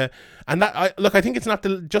Poirier, and that, I think it's not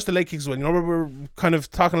just the leg kicks as well. We're kind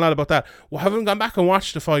of talking a lot about that. We haven't gone back and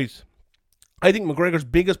watched the fight. I think McGregor's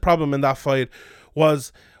biggest problem in that fight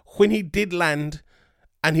was when he did land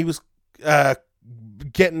and he was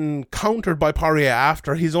getting countered by Poirier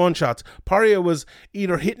after his own shots. Poirier was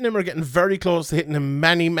either hitting him or getting very close to hitting him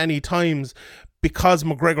many, many times because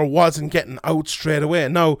McGregor wasn't getting out straight away.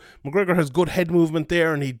 Now, McGregor has good head movement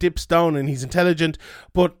there, and he dips down and he's intelligent,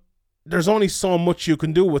 but there's only so much you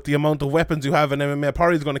can do with the amount of weapons you have in MMA.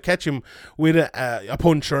 Poirier's going to catch him with a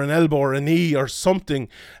punch or an elbow or a knee or something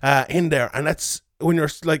in there. And that's when you're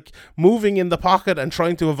like moving in the pocket and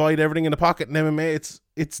trying to avoid everything in the pocket in MMA,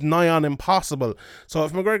 it's nigh on impossible. So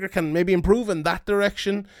if McGregor can maybe improve in that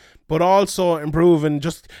direction, but also improve in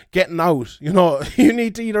just getting out, you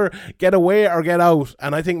need to either get away or get out.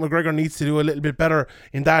 And I think McGregor needs to do a little bit better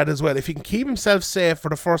in that as well. If he can keep himself safe for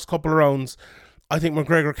the first couple of rounds, I think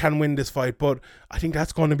McGregor can win this fight, but I think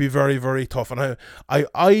that's going to be very, very tough. And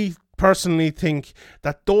I personally think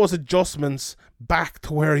that those adjustments back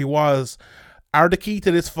to where he was are the key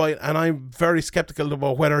to this fight, and I'm very skeptical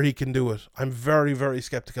about whether he can do it. I'm very, very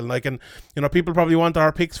skeptical. People probably want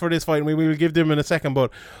our picks for this fight, and we will give them in a second,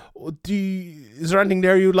 but is there anything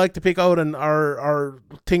there you'd like to pick out and or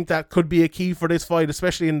think that could be a key for this fight,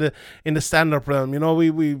 especially in the stand-up realm?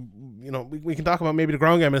 We can talk about maybe the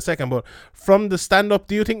ground game in a second, but from the stand-up,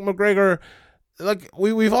 do you think McGregor,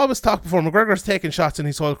 we've always talked before, McGregor's taken shots in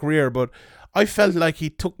his whole career, but I felt like he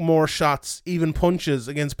took more shots, even punches,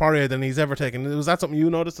 against Poirier than he's ever taken. Was that something you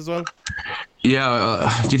noticed as well?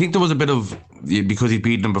 Yeah. Do you think there was a bit of, because he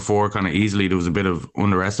beat them before kind of easily, there was a bit of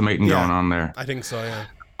underestimating going on there? I think so, yeah.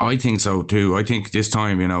 I think so too. I think this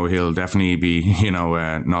time, he'll definitely be,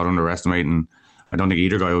 not underestimating. I don't think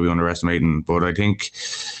either guy will be underestimating, but I think,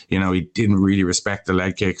 he didn't really respect the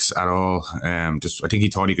leg kicks at all. I think he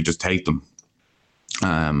thought he could just take them,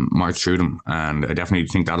 march through them, and I definitely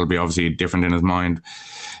think that'll be obviously different in his mind.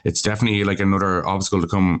 It's definitely like another obstacle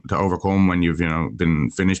to overcome when you've been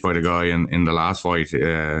finished by the guy in the last fight.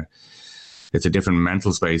 It's a different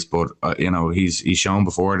mental space, but he's shown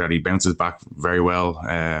before that he bounces back very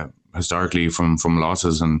well historically from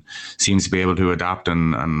losses, and seems to be able to adapt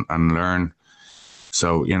and learn.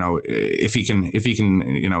 So if he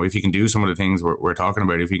can do some of the things we're talking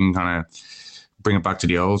about, if he can kind of bring it back to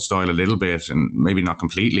the old style a little bit, and maybe not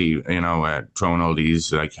completely, throwing all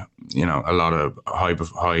these a lot of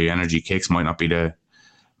high energy kicks might not be the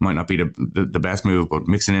best move, but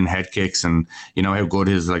mixing in head kicks, and how good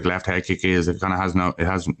his left head kick is, it kind of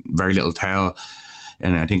has very little tail.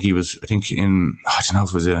 And I think I don't know if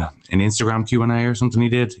it was an Instagram Q&A or something he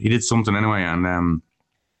did something anyway, and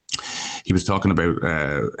he was talking about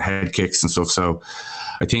head kicks and stuff. So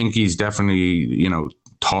I think he's definitely,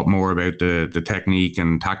 taught more about the technique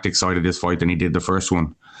and tactics side of this fight than he did the first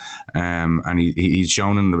one. And he's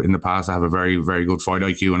shown in the past to have a very, very good fight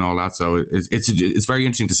IQ and all that. So it's very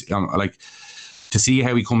interesting to see, to see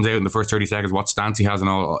how he comes out in the first 30 seconds, what stance he has,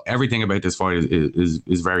 and everything about this fight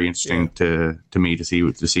is very interesting to me to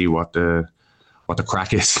see what the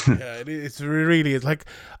crack is. Yeah, it's really, it's like,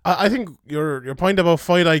 I think your point about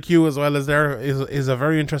fight IQ as well as there is a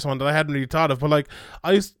very interesting one that I hadn't really thought of. But like,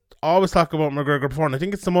 I always talk about McGregor before, and I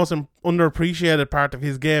think it's the most underappreciated part of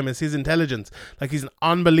his game is his intelligence. Like, he's an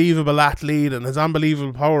unbelievable athlete and has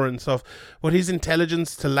unbelievable power and stuff, but his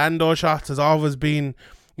intelligence to land those shots has always been,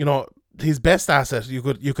 his best asset, you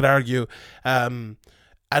could argue. And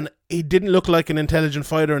he didn't look like an intelligent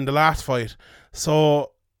fighter in the last fight.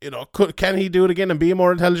 So, can he do it again and be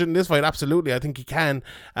more intelligent in this fight? Absolutely, I think he can.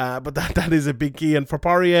 But that is a big key. And for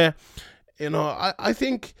Poirier, I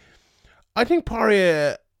think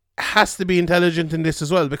Poirier has to be intelligent in this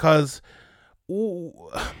as well, because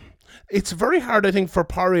it's very hard, I think, for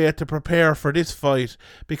Poirier to prepare for this fight,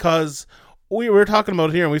 because we were talking about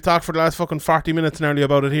it here, and we've talked for the last fucking 40 minutes nearly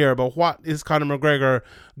about it here, about what is Conor McGregor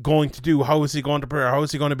going to do, how is he going to prepare, how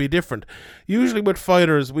is he going to be different. Usually with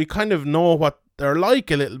fighters, we kind of know what they're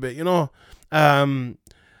like a little bit, and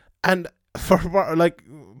for, like,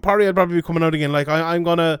 Poirier will probably be coming out again, like, I'm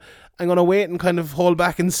gonna wait and kind of hold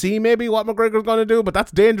back and see maybe what McGregor's gonna do, but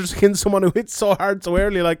that's dangerous against someone who hits so hard so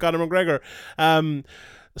early like Conor McGregor.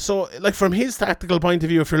 So, like, from his tactical point of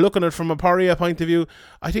view, if you're looking at it from a Poirier point of view,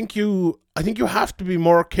 I think you have to be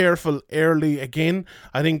more careful early again.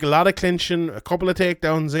 I think a lot of clinching, a couple of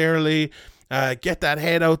takedowns early, get that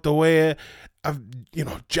head out the way,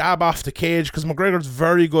 jab off the cage, because McGregor's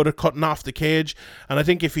very good at cutting off the cage, and I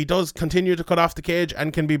think if he does continue to cut off the cage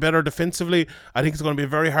and can be better defensively, I think it's going to be a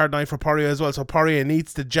very hard night for Poirier as well. So Poirier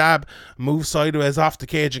needs to jab, move sideways off the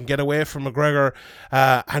cage and get away from McGregor,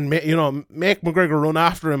 and make McGregor run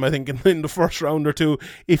after him, I think, in the first round or two,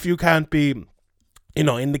 if you can't be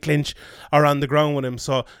in the clinch or on the ground with him.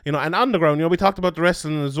 So, and on the ground, we talked about the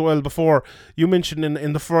wrestling as well before. You mentioned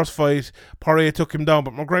in the first fight, Poirier took him down,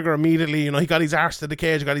 but McGregor immediately, he got his arse to the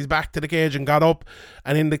cage, got his back to the cage and got up,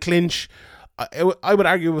 and in the clinch, I would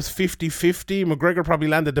argue it was 50-50. McGregor probably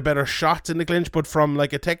landed the better shots in the clinch, but from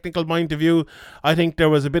like a technical point of view, I think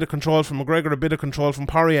there was a bit of control from McGregor, a bit of control from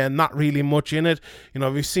Poirier, and not really much in it.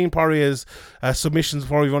 We've seen Poirier's submissions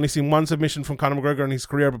before. We've only seen one submission from Conor McGregor in his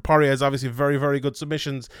career, but Poirier has obviously very, very good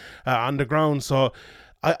submissions on the ground. So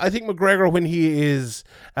I think McGregor, when he is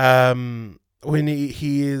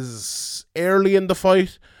he is early in the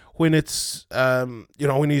fight, when it's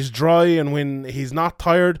when he's dry and when he's not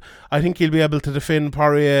tired, I think he'll be able to defend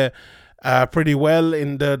Poirier pretty well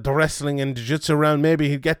in the wrestling and jiu-jitsu round. Maybe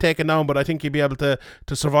he'd get taken down, but I think he'd be able to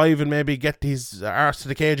survive and maybe get his arse to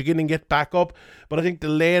the cage again and get back up. But I think the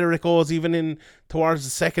later it goes, even in towards the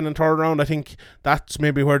second and third round, I think that's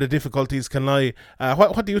maybe where the difficulties can lie.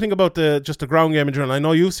 What do you think about just the ground game in general? I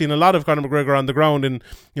know you've seen a lot of Conor McGregor on the ground and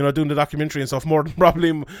doing the documentary and stuff, more than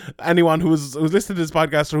probably anyone who's listened to this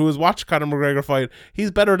podcast or who has watched Conor McGregor fight.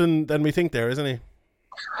 He's better than we think there, isn't he?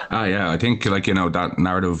 Yeah, I think that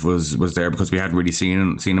narrative was there because we hadn't really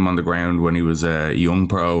seen him on the ground when he was a young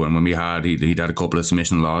pro, and when we had he'd had a couple of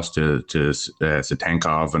submission loss to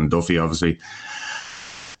Satenkov and Duffy, obviously.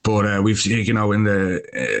 But we've seen, in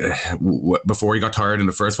the before he got tired in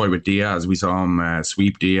the first fight with Diaz, we saw him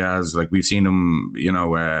sweep Diaz. Like, we've seen him,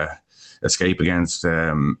 escape against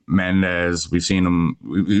Mendes. We've seen him,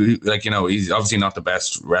 he's obviously not the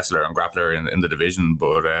best wrestler and grappler in the division,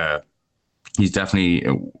 but he's definitely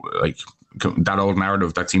that old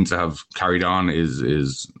narrative that seems to have carried on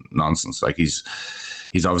is nonsense. Like, he's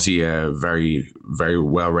obviously a very, very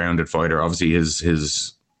well-rounded fighter. Obviously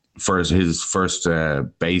his first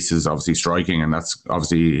base is obviously striking, and that's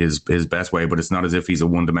obviously his best way, but it's not as if he's a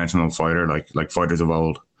one-dimensional fighter like fighters of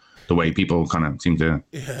old, the way people kind of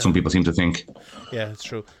some people seem to think. Yeah, it's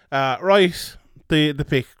true. Right, the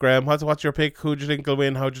pick, Graham. What's your pick? Who do you think will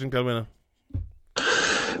win? How do you think they'll win it?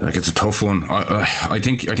 Like, it's a tough one. I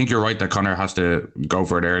think you're right that Conor has to go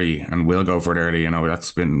for it early and will go for it early.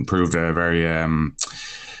 That's been proved a very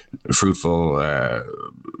fruitful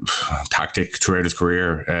tactic throughout his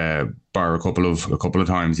career, bar a couple of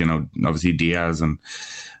times. Obviously Diaz and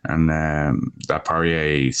that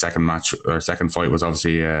Poirier second fight was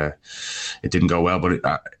obviously it didn't go well, but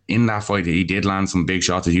in that fight he did land some big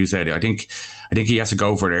shots, as you said. I think he has to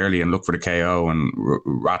go for it early and look for the KO and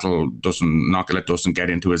rattle Dustin, not let Dustin get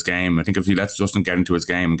into his game. I think if he lets Dustin get into his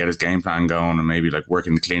game and get his game plan going and maybe like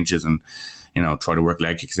working the clinches and try to work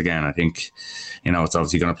leg kicks again, I think it's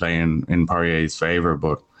obviously going to play in Poirier's favor.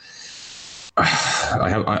 But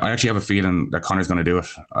I actually have a feeling that Conor's going to do it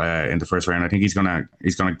in the first round. I think he's going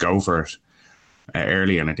to go for it.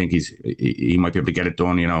 early, and I think he might be able to get it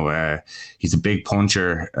done. He's a big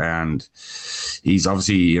puncher, and he's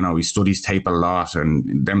obviously, he studies tape a lot,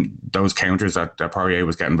 and those counters that Poirier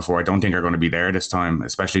was getting before, I don't think are going to be there this time,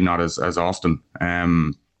 especially not as often.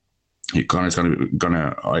 Conor's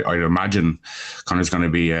gonna I'd imagine Conor's gonna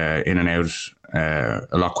be in and out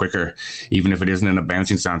a lot quicker. Even if it isn't in a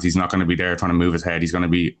bouncing stance, he's not going to be there trying to move his head. He's going to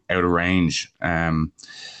be out of range. And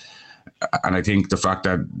I think the fact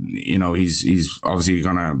that, he's obviously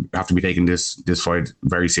going to have to be taking this fight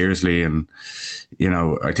very seriously. And,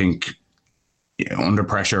 I think under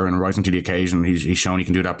pressure and rising to the occasion, he's shown he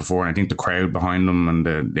can do that before. And I think the crowd behind him and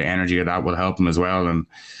the energy of that will help him as well. And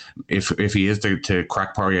if he is to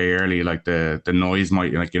crack Poirier early, like the noise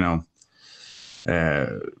might,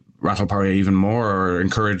 rattle Poirier even more, or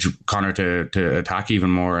encourage Conor to attack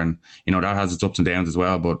even more. And, that has its ups and downs as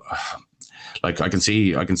well. But I can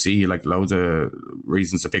see like loads of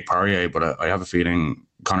reasons to pick Poirier, but I have a feeling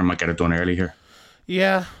Conor might get it done early here.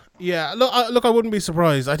 Yeah. Look, I wouldn't be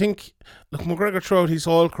surprised. I think, McGregor throughout his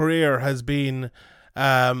whole career has been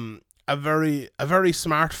a very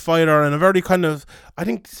smart fighter, and a very kind of, I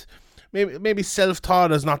think maybe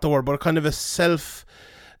self-taught is not the word, but kind of a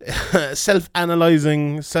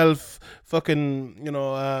self-analyzing,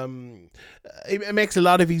 it makes a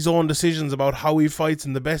lot of his own decisions about how he fights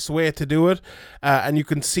and the best way to do it, and you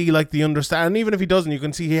can see like the understanding. Even if he doesn't, you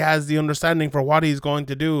can see he has the understanding for what he's going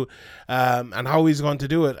to do, and how he's going to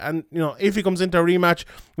do it. And if he comes into a rematch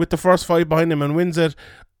with the first fight behind him and wins it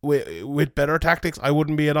with better tactics, I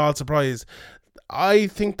wouldn't be at all surprised. I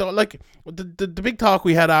think that, like, the big talk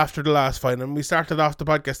we had after the last fight, and we started off the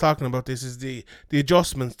podcast talking about this, is the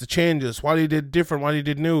adjustments, the changes, what he did different, what he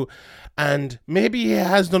did new. And maybe he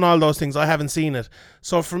has done all those things. I haven't seen it.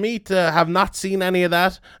 So for me to have not seen any of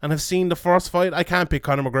that and have seen the first fight, I can't pick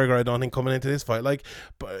Conor McGregor, I don't think, coming into this fight. Like,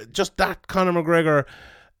 but just that Conor McGregor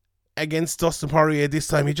against Dustin Poirier this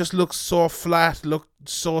time, he just looks so flat, looked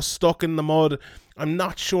so stuck in the mud. I'm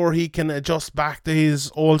not sure he can adjust back to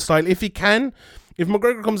his old style. If he can, if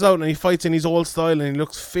McGregor comes out and he fights in his old style and he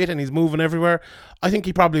looks fit and he's moving everywhere, I think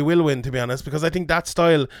he probably will win, to be honest, because I think that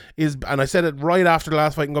style is, and I said it right after the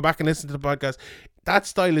last fight, and go back and listen to the podcast, that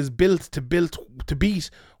style is built to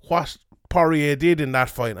beat what Poirier did in that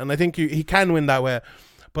fight, and I think he can win that way.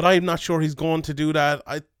 But I'm not sure he's going to do that.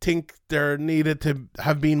 I think there needed to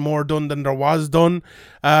have been more done than there was done,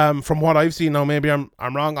 from what I've seen. Now, maybe I'm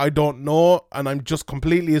wrong. I don't know, and I'm just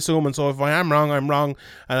completely assuming. So if I am wrong, I'm wrong.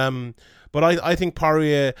 But I think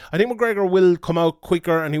McGregor will come out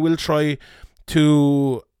quicker, and he will try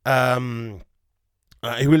to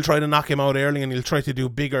knock him out early, and he'll try to do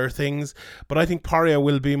bigger things. But I think Poirier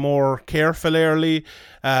will be more careful early.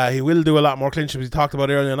 He will do a lot more clinches, we talked about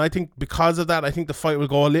earlier, and I think because of that, I think the fight will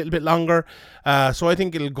go a little bit longer. So I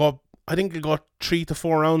think it'll go 3 to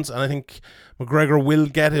 4 rounds, and I think McGregor will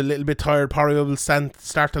get a little bit tired. Poirier will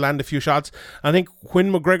start to land a few shots. I think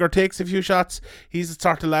when McGregor takes a few shots, he's the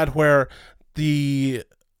sort of lad where the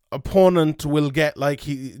opponent will get like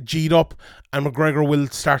he G'd up, and McGregor will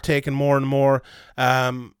start taking more and more.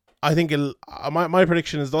 I think my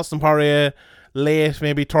prediction is Dustin Poirier late,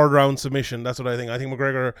 maybe third round submission. That's what I think. I think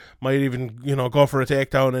McGregor might even go for a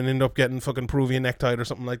takedown and end up getting fucking Peruvian necktied or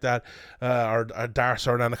something like that, or a Darce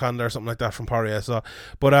or an Anaconda or something like that from Poirier. So,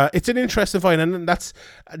 but it's an interesting fight, and that's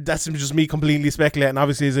just me completely speculating,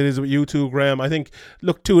 obviously, as it is with you too, Graham. I think,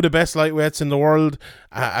 look, two of the best lightweights in the world,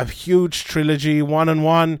 a huge trilogy,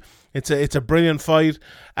 1-1. It's a brilliant fight,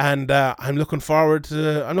 and I'm looking forward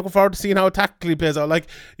to seeing how it tactically plays out. Like,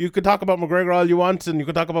 you could talk about McGregor all you want, and you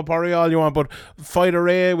could talk about Poirier all you want, but fighter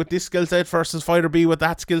A with this skill set versus fighter B with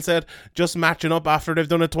that skill set, just matching up after they've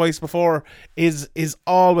done it twice before is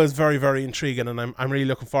always very, very intriguing, and I'm really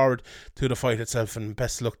looking forward to the fight itself. And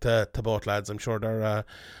best luck to both lads. I'm sure they're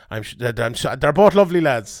both lovely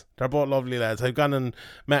lads. They're both lovely lads. I've gone and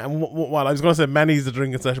I was going to say many's a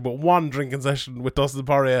drinking session, but one drinking session with Dustin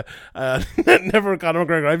Poirier, never Conor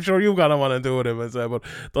McGregor. I'm sure you've got one to do with him, but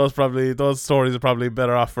those stories are probably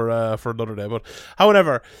better off for another day. But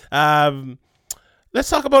however,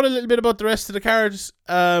 let's talk about a little bit about the rest of the cards.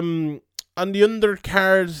 On the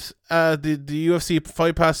undercard, the UFC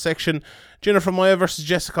Fight Pass section, Jennifer Maia versus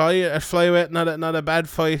Jessica Eye at flyweight, not a bad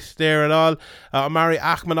fight there at all. Omari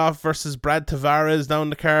Akhmedov versus Brad Tavares down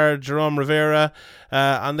the card. Jerome Rivera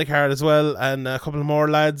on the card as well, and a couple more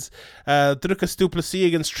lads. Dricus du Plessis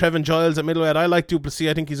against Trevin Giles at middleweight. I like du Plessis.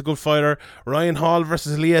 I think he's a good fighter. Ryan Hall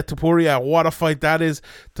versus Leah Topuria. What a fight that is.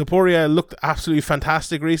 Topuria looked absolutely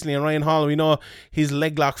fantastic recently, and Ryan Hall, we know his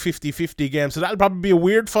leg lock 50-50 game, so that'll probably be a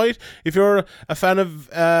weird fight. If you're a fan of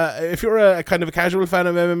if you're a kind of a casual fan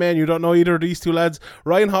of MMA and you don't know either of these two lads,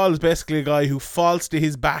 Ryan Hall is basically a guy who falls to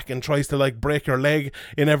his back and tries to like break your leg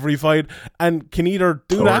in every fight, and can either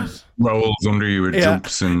do that, rolls under you with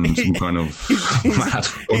jumps in some kind of mad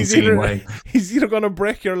unseen way. He's either going to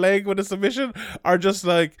break your leg with a submission or just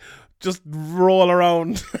roll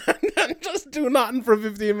around and just do nothing for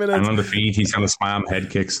 15 minutes. And on the feet, he's going to spam head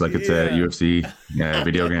kicks like it's a UFC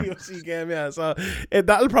video game. UFC game, yeah. So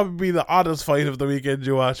that'll probably be the oddest fight of the weekend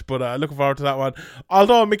you watch, but looking forward to that one.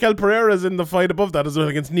 Although Mikel Pereira's in the fight above that as well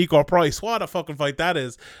against Nico Price. What a fucking fight that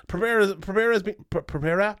is. Pereira,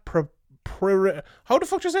 how the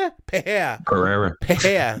fuck you say? Pereira.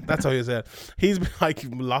 That's how you say it. He's like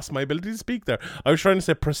lost my ability to speak there. I was trying to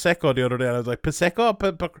say Prosecco the other day, and I was like Prosecco,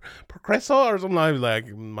 Progresso, or something. I was like,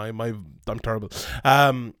 I'm terrible.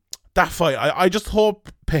 That fight, I just hope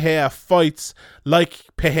Pereira fights like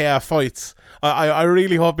Pereira fights. I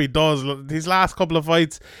really hope he does. These last couple of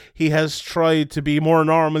fights, he has tried to be more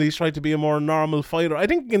normal. He's tried to be a more normal fighter. I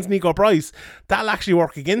think against Nico Price, that'll actually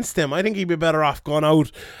work against him. I think he'd be better off going out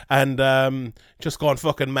and just going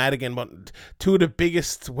fucking mad again. But two of the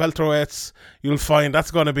biggest welterweights, you'll find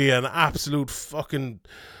that's going to be an absolute fucking...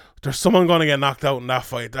 There's someone going to get knocked out in that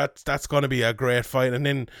fight. That's going to be a great fight. And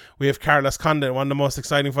then we have Carlos Condit, one of the most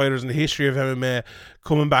exciting fighters in the history of MMA,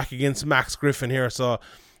 coming back against Max Griffin here. So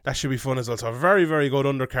that should be fun as well. So a very, very good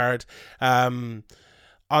undercard. On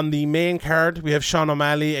the main card, we have Sean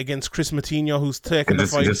O'Malley against Chris Matinho, who's taking the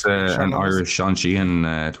fight. Is this an Irish Sean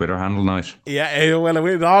Sheehan Twitter handle night? Yeah, well,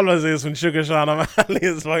 it always is when Sugar Sean O'Malley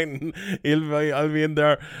is fighting. I'll be in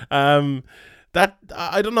there. That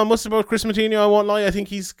I don't know much about Chris Matinho, I won't lie. I think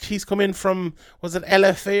he's come in from, was it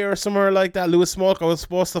LFA or somewhere like that? Louis Smolka was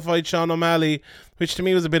supposed to fight Sean O'Malley, which to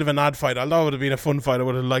me was a bit of an odd fight. Although it would have been a fun fight, I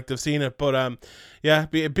would have liked to have seen it. But yeah,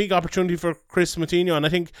 be a big opportunity for Chris Matinho, and I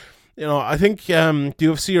think the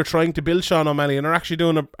UFC are trying to build Sean O'Malley, and they're actually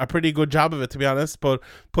doing a pretty good job of it, to be honest. But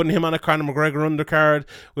putting him on a Conor McGregor undercard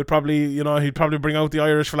would probably, he'd probably bring out the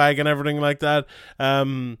Irish flag and everything like that.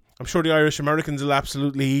 I'm sure the Irish Americans will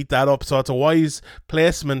absolutely eat that up, so it's a wise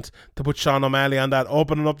placement to put Sean O'Malley on that,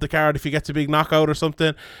 opening up the card if he gets a big knockout or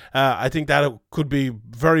something. I think that could be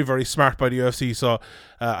very, very smart by the UFC, so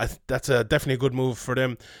that's definitely a good move for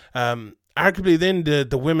them. Arguably then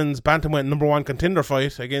the women's bantamweight number one contender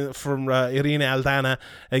fight again from Irina Aldana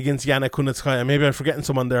against Yana Kunitskaya. Maybe I'm forgetting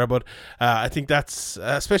someone there, but I think that's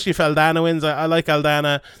especially if Aldana wins. I like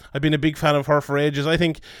Aldana. I've been a big fan of her for ages. I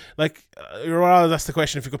think that's the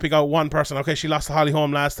question. If you could pick out one person, okay, she lost to Holly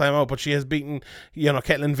Holm last time out, but she has beaten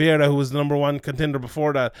Ketlin Vieira, who was the number one contender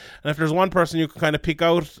before that. And if there's one person you can kind of pick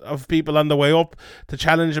out of people on the way up to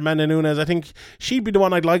challenge Amanda Nunes, I think she'd be the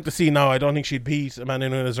one I'd like to see. Now I don't think she'd beat Amanda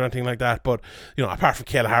Nunes or anything like that. But apart from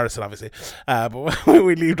Kayla Harrison, obviously, but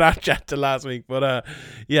we leave that chat to last week. But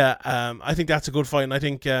I think that's a good fight, and I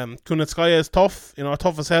think Kunitskaya is tough,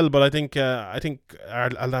 tough as hell. But I think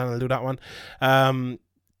Aldana will do that one.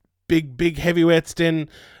 Big heavyweights then.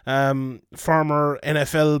 Former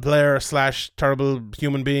NFL player / terrible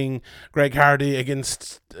human being Greg Hardy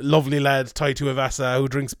against lovely lad Tai Tuivasa, who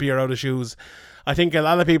drinks beer out of shoes. I think a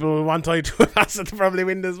lot of people will want Tai Tuivasa to probably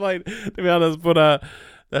win this fight, to be honest. But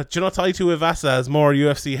do you know Tai Tuivasa has more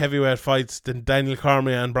UFC heavyweight fights than Daniel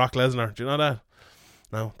Cormier and Brock Lesnar? Do you know that?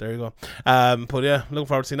 No, there you go. But yeah, looking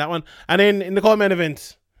forward to seeing that one. And then in the co-main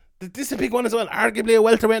event, this is a big one as well. Arguably a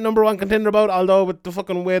welterweight number one contender bout, although with the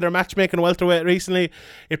fucking way they're matchmaking welterweight recently,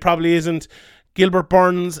 it probably isn't. Gilbert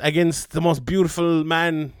Burns against the most beautiful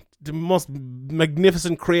man, the most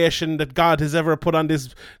magnificent creation that God has ever put on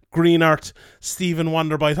this green earth, Stephen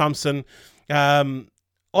Wonderboy Thompson.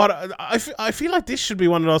 I feel like this should be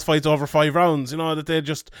one of those fights over 5 rounds, that they're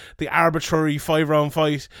just the arbitrary 5-round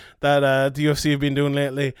fight that the UFC have been doing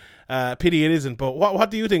lately. Pity it isn't, but what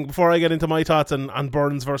do you think before I get into my thoughts on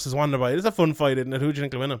Burns versus Wonderboy? It's a fun fight, isn't it? Who do you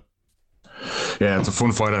think will win him? Yeah, it's a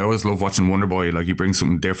fun fight. I always love watching Wonderboy. Like, he brings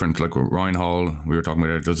something different. Like Ryan Hall, we were talking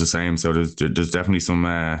about it, does the same. So there's definitely some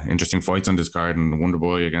interesting fights on this card, and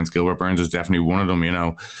Wonderboy against Gilbert Burns is definitely one of them.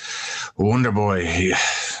 Wonderboy,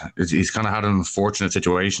 he's kind of had an unfortunate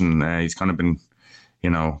situation. He's kind of been,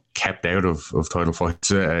 kept out of title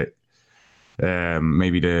fights.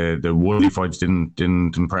 Maybe the Woodley fights didn't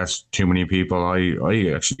impress too many people.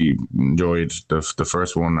 I actually enjoyed the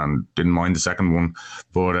first one and didn't mind the second one,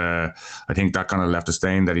 but I think that kind of left a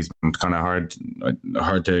stain that he's kind of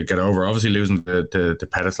hard to get over. Obviously, losing to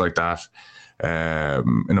Pettis like that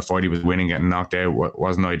in a fight he was winning, getting knocked out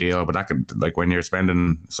wasn't ideal. But that could, when you're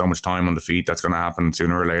spending so much time on the feet, that's going to happen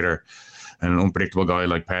sooner or later. an unpredictable guy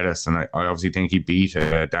like Pettis. And I obviously think he beat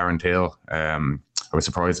Darren Till. I was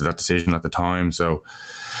surprised at that decision at the time. So,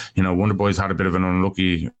 Wonderboy's had a bit of an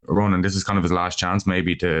unlucky run, and this is kind of his last chance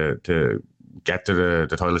maybe to get to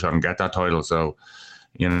the title shot and get that title. So,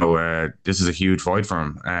 this is a huge fight for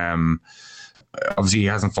him. Obviously, he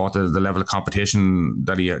hasn't fought the level of competition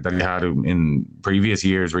that he had in previous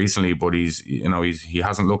years recently, but he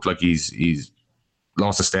hasn't looked like he's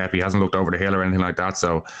lost a step. He hasn't looked over the hill or anything like that.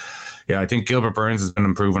 So, yeah, I think Gilbert Burns has been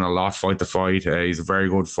improving a lot fight to fight. He's a very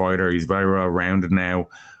good fighter. He's very well rounded now.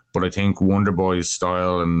 But I think Wonderboy's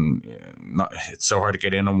style, and it's so hard to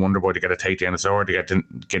get in on Wonderboy to get a takedown. It's so hard to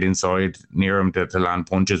get inside near him to land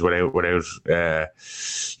punches without the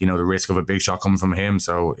risk of a big shot coming from him.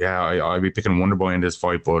 So yeah, I'd be picking Wonderboy in this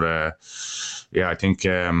fight. But I think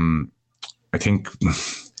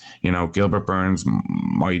Gilbert Burns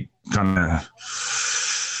might kind of.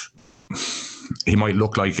 He might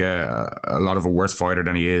look like a lot of a worse fighter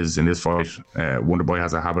than he is in this fight. Wonderboy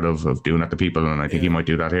has a habit of doing that to people, and I think he might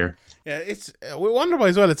do that here. Yeah, it's with Wonderboy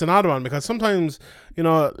as well. It's an odd one because sometimes,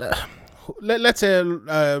 let's say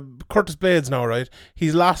Curtis Blades now, right?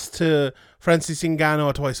 He's lost to Francis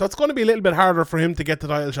Ngannou twice, so it's going to be a little bit harder for him to get the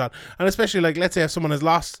title shot. And especially, like, let's say if someone has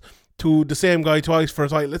lost to the same guy twice for a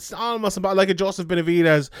title, it's almost about like a Joseph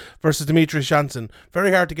Benavidez versus Demetrius Johnson.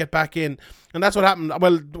 Very hard to get back in, and that's what happened.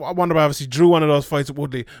 Well, Wonderboy obviously drew one of those fights at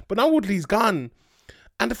Woodley, but now Woodley's gone,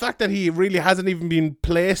 and the fact that he really hasn't even been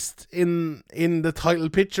placed in the title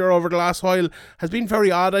picture over the last while has been very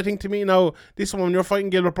odd, I think, to me. Now, this one, when you're fighting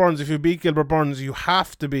Gilbert Burns, if you beat Gilbert Burns, you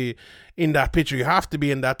have to be in that picture, you have to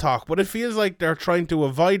be in that talk, but it feels like they're trying to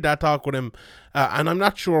avoid that talk with him, and I'm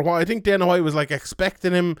not sure why. I think Dana White was like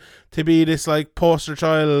expecting him to be this like poster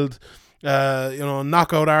child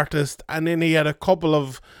knockout artist, and then he had a couple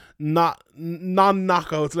of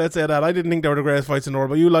non-knockouts, let's say that. I didn't think they were the greatest fights in the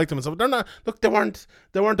world, but you liked them and stuff. They're not. Look, they weren't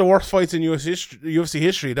the worst fights in UFC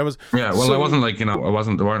history. There was it wasn't like they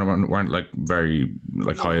weren't like very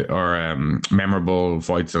like high or memorable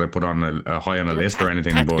fights that I put on a high on a list or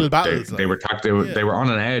anything. But battles, they were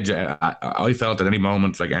on an edge. I felt at any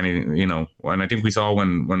moment like and I think we saw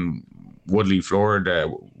when Woodley floored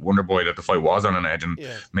Wonderboy that the fight was on an edge, and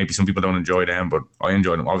maybe some people don't enjoy them, but I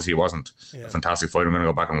enjoyed them. Obviously, it wasn't a fantastic fight. I'm going to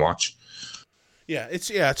go back and watch. Yeah,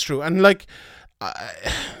 it's true, and like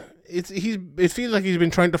it feels like he's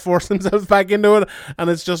been trying to force himself back into it, and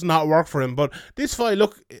it's just not worked for him. But this fight,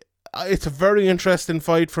 look, it's a very interesting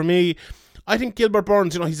fight for me. I think Gilbert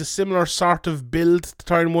Burns, he's a similar sort of build to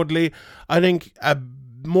Tyron Woodley. I think a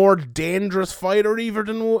more dangerous fighter even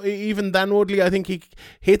than Woodley. I think he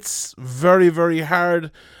hits very, very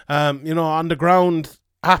hard, on the ground.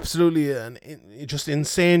 Absolutely, just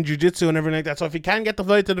insane jiu-jitsu and everything like that. So if he can get the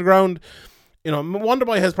fight to the ground,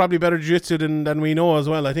 Wonderboy has probably better jiu-jitsu than we know as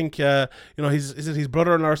well. I think his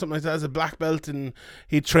brother-in-law or something like that is a black belt, and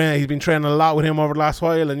he's been training a lot with him over the last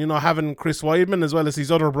while. And having Chris Weidman as well as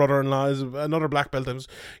his other brother-in-law is another black belt.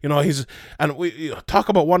 We talk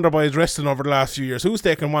about Wonderboy's wrestling over the last few years. Who's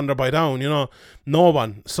taking Wonderboy down? No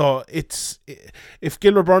one. So if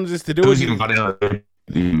Gilbert Burns is to do it,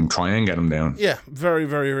 you try and get him down. Yeah, very,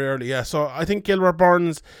 very rarely. Yeah, so I think Gilbert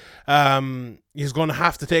Burns, he's going to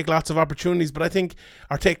have to take lots of opportunities,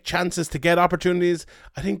 or take chances to get opportunities.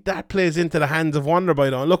 I think that plays into the hands of Wonderboy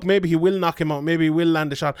though. Look, maybe he will knock him out, maybe he will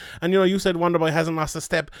land a shot. And you said Wonderboy hasn't lost a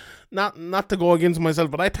step. Not to go against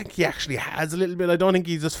myself, but I think he actually has a little bit. I don't think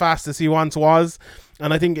he's as fast as he once was,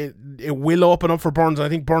 and I think it will open up for Burns. I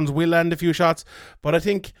think Burns will land a few shots, but I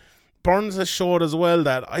think Burns has showed as well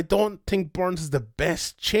that I don't think Burns is the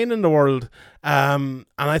best chin in the world, and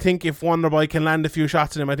I think if Wonderboy can land a few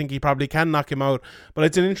shots at him, I think he probably can knock him out. But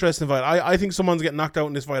it's an interesting fight. I think someone's getting knocked out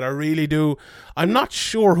in this fight. I really do. I'm not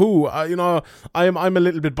sure who. I'm a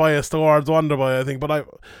little bit biased towards Wonderboy, I think, but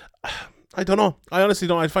I don't know. I honestly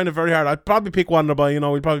don't. I'd find it very hard. I'd probably pick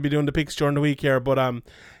Wonderboy. We'd probably be doing the picks during the week here, but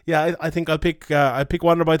I think I'll pick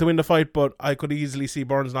Wonderboy to win the fight, but I could easily see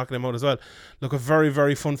Burns knocking him out as well. Look, a very,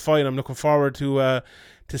 very fun fight. I'm looking forward to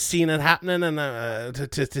seeing it happening and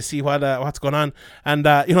to see what's going on. And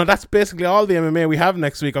that's basically all the MMA we have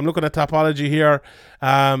next week. I'm looking at Topology here,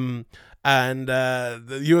 and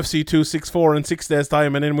the UFC 264 in 6 days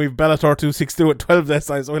time, and then we've Bellator 262 at 12 days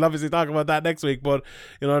time, so we'll obviously talk about that next week. But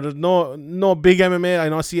there's no big MMA. I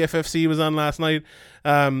know CFFC was on last night,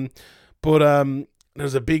 but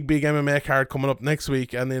there's a big MMA card coming up next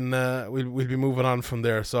week, and then we'll be moving on from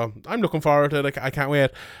there. So I'm looking forward to it. I can't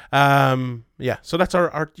wait. So that's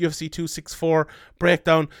our UFC 264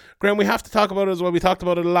 breakdown. Graham, we have to talk about it as well. We talked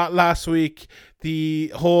about it a lot last week.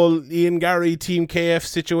 The whole Ian Garry Team KF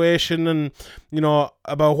situation, and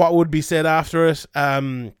about what would be said after it.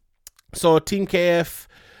 So Team KF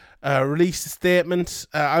released a statement.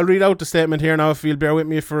 I'll read out the statement here now if you'll bear with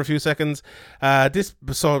me for a few seconds. This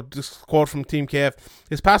quote from Team KF.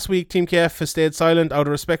 This past week, Team KF has stayed silent out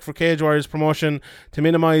of respect for Cage Warriors promotion to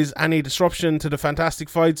minimise any disruption to the fantastic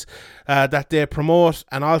fights that they promote,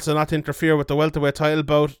 and also not to interfere with the welterweight title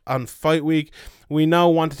bout on Fight Week. We now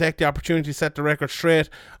want to take the opportunity to set the record straight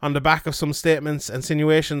on the back of some statements and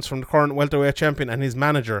insinuations from the current welterweight champion and his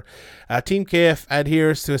manager. Team KF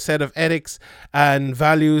adheres to a set of ethics and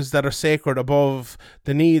values that are sacred above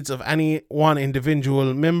the needs of any one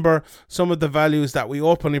individual member. Some of the values that we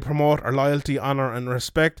openly promote are loyalty, honour and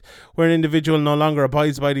respect. Where an individual no longer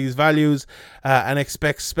abides by these values and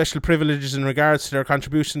expects special privileges in regards to their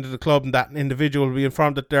contribution to the club, and that individual will be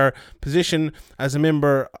informed that their position as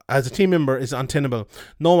a team member is untenable.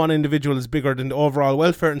 No one individual is bigger than the overall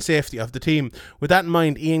welfare and safety of the team. With that in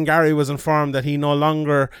mind, Ian Garry was informed that he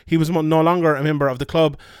was no longer a member of the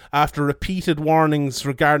club after repeated warnings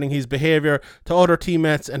regarding his behaviour to other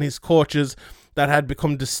teammates and his coaches that had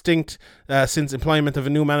become distinct since employment of a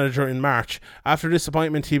new manager in March. After this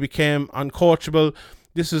appointment, he became uncoachable.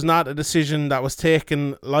 This was not a decision that was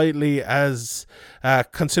taken lightly, as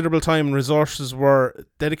considerable time and resources were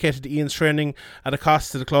dedicated to Ian's training at a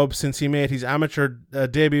cost to the club since he made his amateur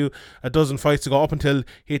debut a dozen fights ago, up until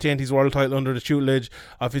he attained his world title under the tutelage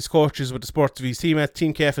of his coaches with the sports of his teammates.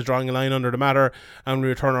 Team KF is drawing a line under the matter, and we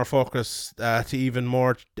return our focus to even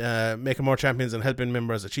more making more champions and helping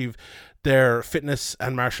members achieve their fitness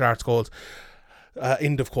and martial arts goals.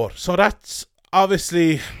 End of quote. So that's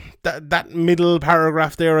obviously that middle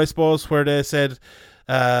paragraph there, I suppose, where they said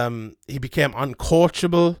he became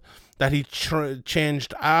uncoachable, that he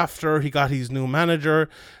changed after he got his new manager,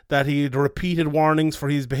 that he had repeated warnings for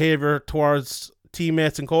his behaviour towards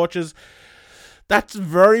teammates and coaches. That's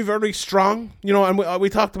very, very strong, and we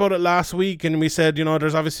talked about it last week, and we said,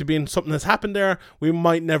 there's obviously been something that's happened there. We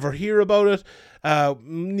might never hear about it.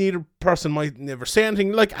 Neither person might never say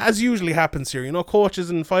anything, like as usually happens here.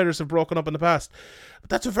 Coaches and fighters have broken up in the past. But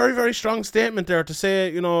that's a very, very strong statement there to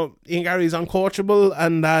say, Ian Garry is uncoachable,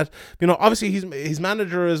 and that, obviously his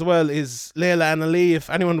manager as well is Layla Anna Lee. If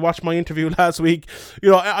anyone watched my interview last week,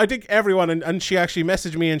 I think everyone, and she actually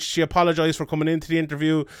messaged me and she apologised for coming into the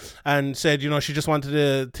interview and said, she just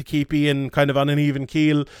wanted to keep Ian kind of on an even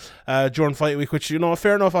keel during Fight Week, which,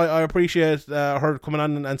 fair enough. I appreciate her coming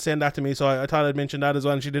on and saying that to me, so I thought I'd mention that as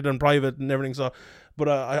well, and she did it in private and everything, so, but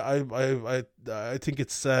I think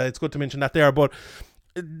it's good to mention that there. But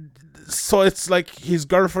so it's like his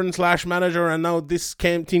girlfriend / manager, and now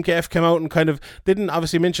Team KF came out and kind of didn't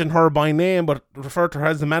obviously mention her by name, but referred to her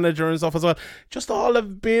as the manager and stuff as well. Just all a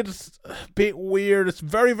bit weird. It's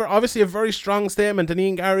very, very obviously a very strong statement, and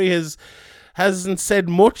Ian Garry hasn't said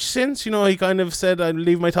much since. He kind of said, I'll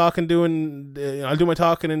leave my talking I'll do my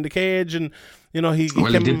talking in the cage, and he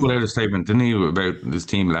did put out a statement, didn't he, about his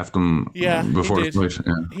team left him before the fight.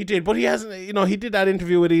 Yeah. He did, but he hasn't, he did that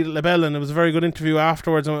interview with Edith LaBelle, and it was a very good interview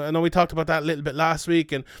afterwards. I know we talked about that a little bit last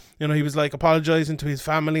week, and he was like apologising to his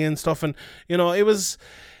family and stuff, and it's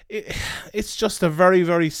just a very,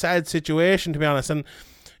 very sad situation, to be honest. And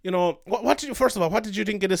what did you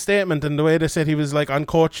think of the statement and the way they said he was like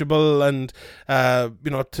uncoachable, and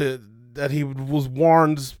that he was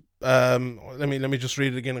warned? Let me just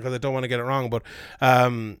read it again because I don't want to get it wrong. But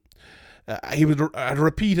he had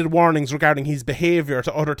repeated warnings regarding his behaviour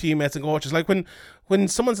to other teammates and coaches. Like when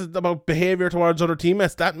someone says about behaviour towards other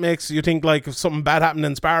teammates, that makes you think like if something bad happened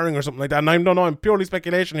in sparring or something like that. And I don't know, I'm purely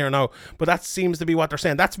speculation here now, but that seems to be what they're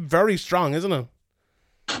saying. That's very strong, isn't it?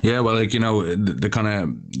 Yeah, well, the kind of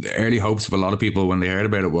early hopes of a lot of people when they heard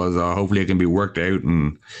about it was hopefully it can be worked out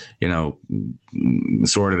and,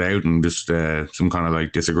 sorted out, and just some kind of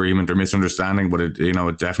like disagreement or misunderstanding. But it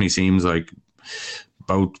definitely seems like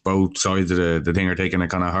both sides of the thing are taking a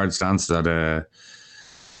kind of hard stance that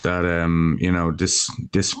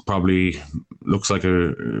this probably looks like for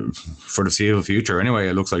the foreseeable future anyway,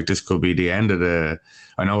 it looks like this could be the end of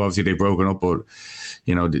I know obviously they've broken up, but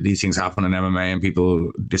these things happen in MMA and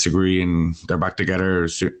people disagree and they're back together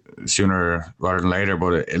sooner rather than later.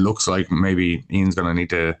 But it looks like maybe Ian's going to need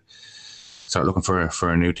to start looking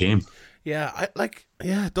for a new team. Yeah,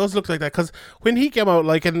 it does look like that, because when he came out,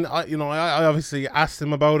 I obviously asked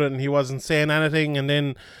him about it and he wasn't saying anything, and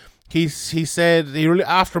then he said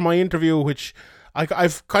after my interview, which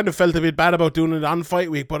I've kind of felt a bit bad about doing it on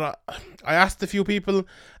Fight Week, but I asked a few people,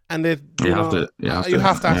 and you have to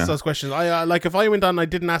ask those questions. If I went on and I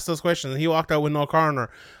didn't ask those questions and he walked out with no corner,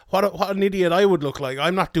 what an idiot I would look like.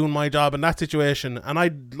 I'm not doing my job in that situation, and I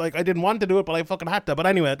didn't want to do it, but I fucking had to. But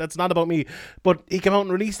anyway, that's not about me. But he came out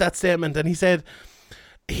and released that statement, and he said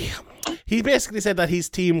he he basically said that his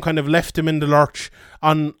team kind of left him in the lurch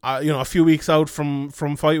on a few weeks out from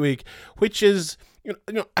fight week, which is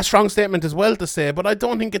a strong statement as well to say, but I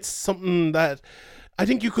don't think it's something that I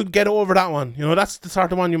think you could get over that one. That's the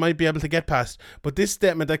sort of one you might be able to get past. But this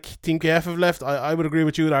statement that Team KF have left, I would agree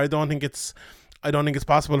with you that I don't think it's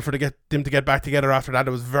possible for them to get back together after that.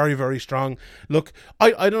 It was very, very strong. Look,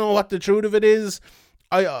 I don't know what the truth of it is.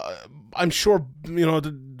 I'm sure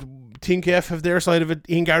the Team KF have their side of it.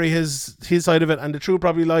 Ian Garry has his side of it, and the truth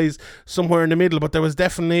probably lies somewhere in the middle. But there was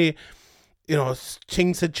definitely,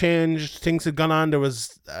 things had changed, things had gone on. There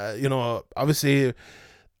was, obviously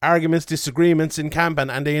arguments, disagreements in camp,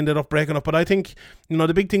 and they ended up breaking up. But I think,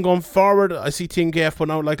 the big thing going forward, I see Team KF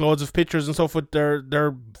putting out like loads of pictures and stuff with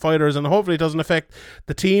their fighters, and hopefully it doesn't affect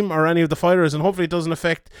the team or any of the fighters, and hopefully it doesn't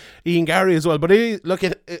affect Ian Garry as well. But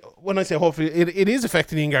when I say hopefully, it is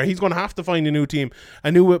affecting Ian Garry. He's going to have to find a new team,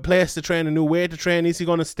 a new place to train, a new way to train. Is he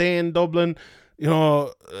going to stay in Dublin,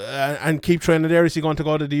 and keep training there? Is he going to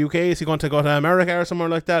go to the UK? Is he going to go to America or somewhere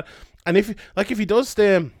like that? And if he does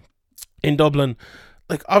stay in Dublin,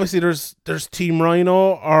 like, obviously there's Team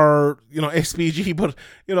Rhino or SPG, but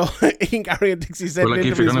Ian Garry and Dixie said, well, like,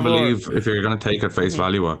 if you're going to take at face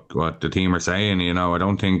value what the team are saying, I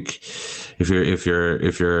don't think if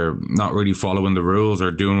you're not really following the rules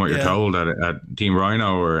or doing what you're told at Team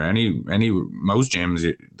Rhino or most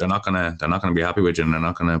gyms, they're not gonna be happy with you, and they're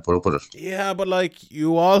not gonna put up with it. Yeah, but like,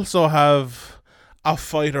 you also have a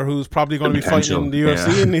fighter who's probably going to be fighting in the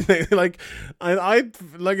UFC, and like, I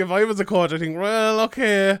like, if I was a coach, I think, well,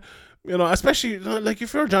 okay, especially like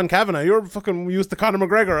if you're John Kavanagh, you're fucking used to Conor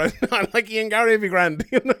McGregor. Like, Ian Garry would be grand.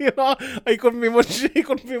 He couldn't be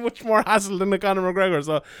much more hassle than the Conor McGregor.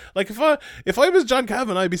 So like, if I was John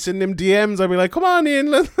Kavanagh, I'd be sending him DMs. I'd be like, come on,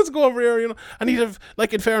 Ian, let's go over here. And he'd have,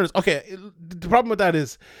 like, in fairness, okay, the problem with that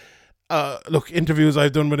is, look, interviews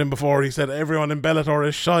I've done with him before, he said everyone in Bellator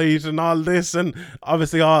is shite and all this, and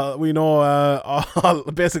obviously we know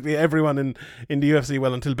basically everyone in the UFC,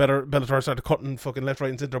 well, until Bellator started cutting fucking left, right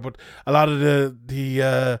and centre, but a lot of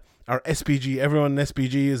our SPG, everyone in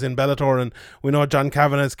SPG is in Bellator, and we know John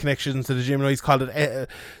Kavanagh's connections to the gym. He's called it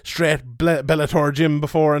straight Bellator gym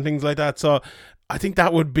before and things like that, so I think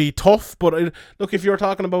that would be tough. But look, if you're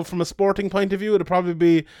talking about from a sporting point of view, it'd probably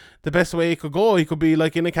be the best way he could go. He could be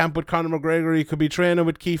like in a camp with Conor McGregor. He could be training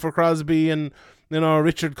with Kiefer Crosby and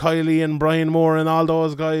Richard Kiley and Brian Moore and all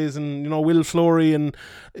those guys, and Will Flory and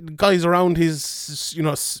guys around his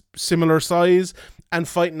similar size, and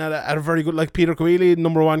fighting at a very good, like Peter Coelho,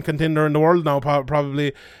 number one contender in the world now,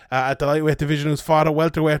 probably at the lightweight division, who's fought at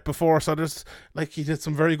welterweight before. So there's, like, he did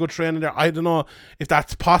some very good training there. I don't know if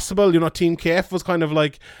that's possible. Team KF was kind of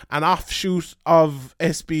like an offshoot of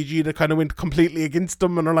SPG that kind of went completely against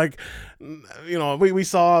them, and are like, we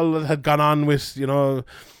saw what had gone on with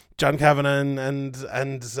John Kavanagh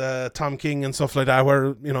and Tom King and stuff like that,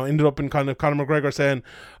 where ended up in kind of Conor McGregor saying,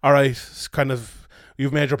 all right, kind of,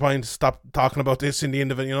 you've made your point, stop talking about this in the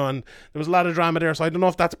end of it, and there was a lot of drama there. So I don't know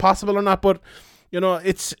if that's possible or not, but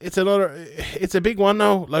it's a big one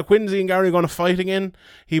now. Like, when's Ian Garry going to fight again?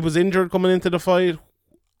 He was injured coming into the fight.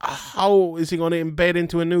 How is he going to embed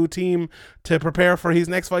into a new team to prepare for his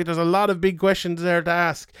next fight? There's a lot of big questions there to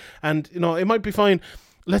ask, and it might be fine.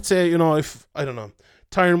 Let's say if I don't know,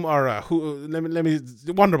 Time or let me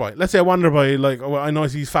Wonderboy. Let's say Wonderboy, like, I know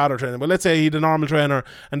he's father training, but let's say he's a normal trainer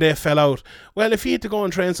and they fell out. Well, if he had to go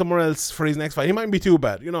and train somewhere else for his next fight, he mightn't be too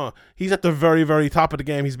bad. He's at the very, very top of the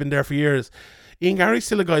game. He's been there for years. Ian Garry's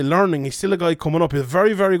still a guy learning. He's still a guy coming up. He's a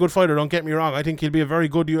very, very good fighter. Don't get me wrong. I think he'll be a very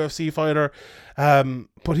good UFC fighter.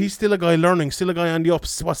 But he's still a guy learning. Still a guy on the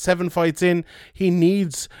ups. 7 fights in? He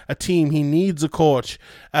needs a team. He needs a coach.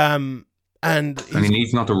 And he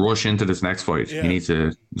needs not to rush into this next fight. Yeah. He needs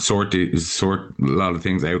to sort a lot of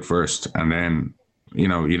things out first, and then you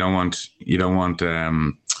don't want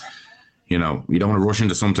to rush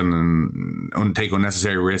into something and take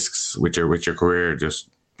unnecessary risks with your career. Just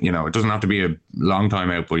it doesn't have to be a long time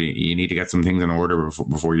out, but you need to get some things in order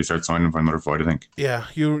before you start signing for another fight, I think. Yeah,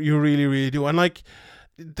 you really, really do. And like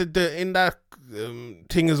in that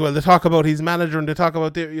thing as well, they talk about his manager and they talk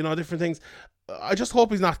about different things. I just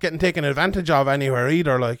hope he's not getting taken advantage of anywhere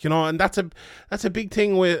either, and that's a big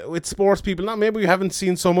thing with sports people. Now, maybe we haven't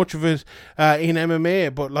seen so much of it in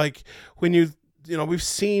MMA, but like when we've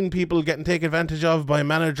seen people getting taken advantage of by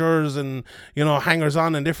managers and hangers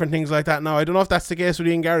on and different things like that. Now, I don't know if that's the case with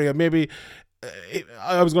Ian Garry. Maybe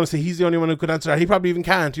I was going to say he's the only one who could answer that. He probably even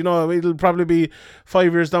can't. It'll probably be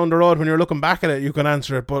 5 years down the road when you're looking back at it, you can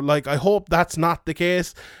answer it. But like, I hope that's not the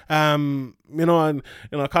case. And Conor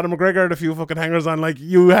McGregor had a few fucking hangers on, like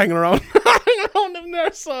you hanging around around him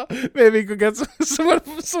there, so maybe he could get some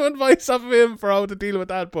advice off of him for how to deal with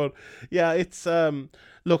that. But yeah, it's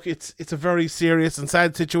look, it's a very serious and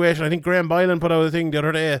sad situation. I think Graham Bylan put out a thing the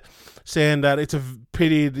other day saying that it's a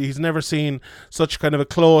pity he's never seen such kind of a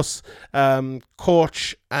close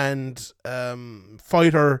coach and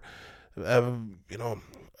fighter,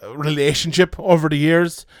 relationship over the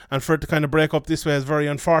years, and for it to kind of break up this way is very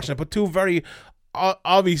unfortunate. But two very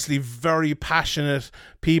obviously very passionate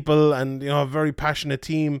people, and a very passionate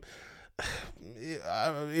team.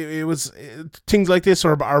 It was things like this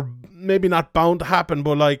are maybe not bound to happen,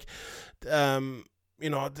 but like when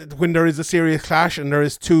there is a serious clash and there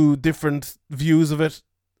is two different views of it,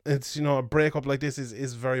 it's a breakup like this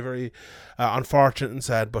is very, very unfortunate and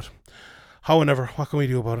sad. But however, what can we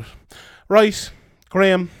do about it? Right,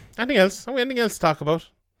 Graham, anything else? Have we anything else to talk about?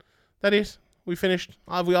 That it? We finished?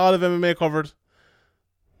 Have we all of MMA covered?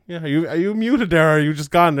 Yeah, are you muted there, or are you just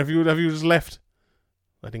gone? Have you just left?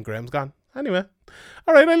 I think Graham's gone. Anyway,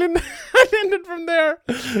 all right, I'll end it from there.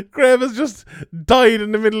 Graham has just died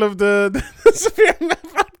in the middle of the Severe MMA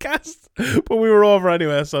podcast, but we were over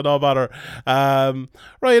anyway, so no bother.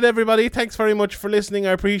 Right, everybody, thanks very much for listening.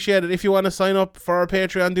 I appreciate it. If you want to sign up for our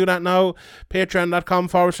Patreon, do that now.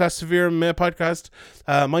 Patreon.com/Severe MMA podcast.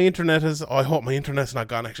 My internet is, I hope my internet's not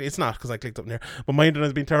gone. Actually, it's not, because I clicked up in there, but my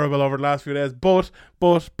internet's been terrible over the last few days. But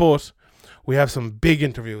we have some big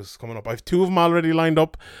interviews coming up. I have two of them already lined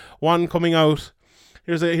up. One coming out.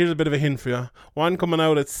 Here's a bit of a hint for you. One coming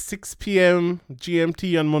out at 6 p.m.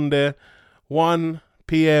 GMT on Monday, 1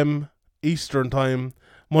 p.m. Eastern time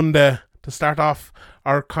Monday, to start off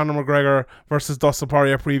our Conor McGregor versus Dustin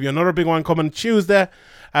Poirier preview. Another big one coming Tuesday,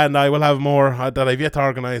 and I will have more that I've yet to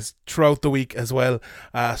organise throughout the week as well.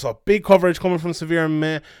 So big coverage coming from Severe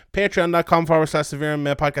MMA. Patreon.com/Severe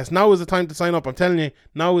MMA podcast. Now is the time to sign up. I'm telling you,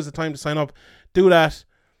 now is the time to sign up. Do that.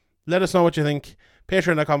 Let us know what you think.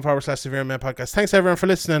 Patreon.com/Severe MMA podcast. Thanks everyone for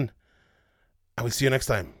listening, and we'll see you next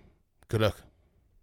time. Good luck.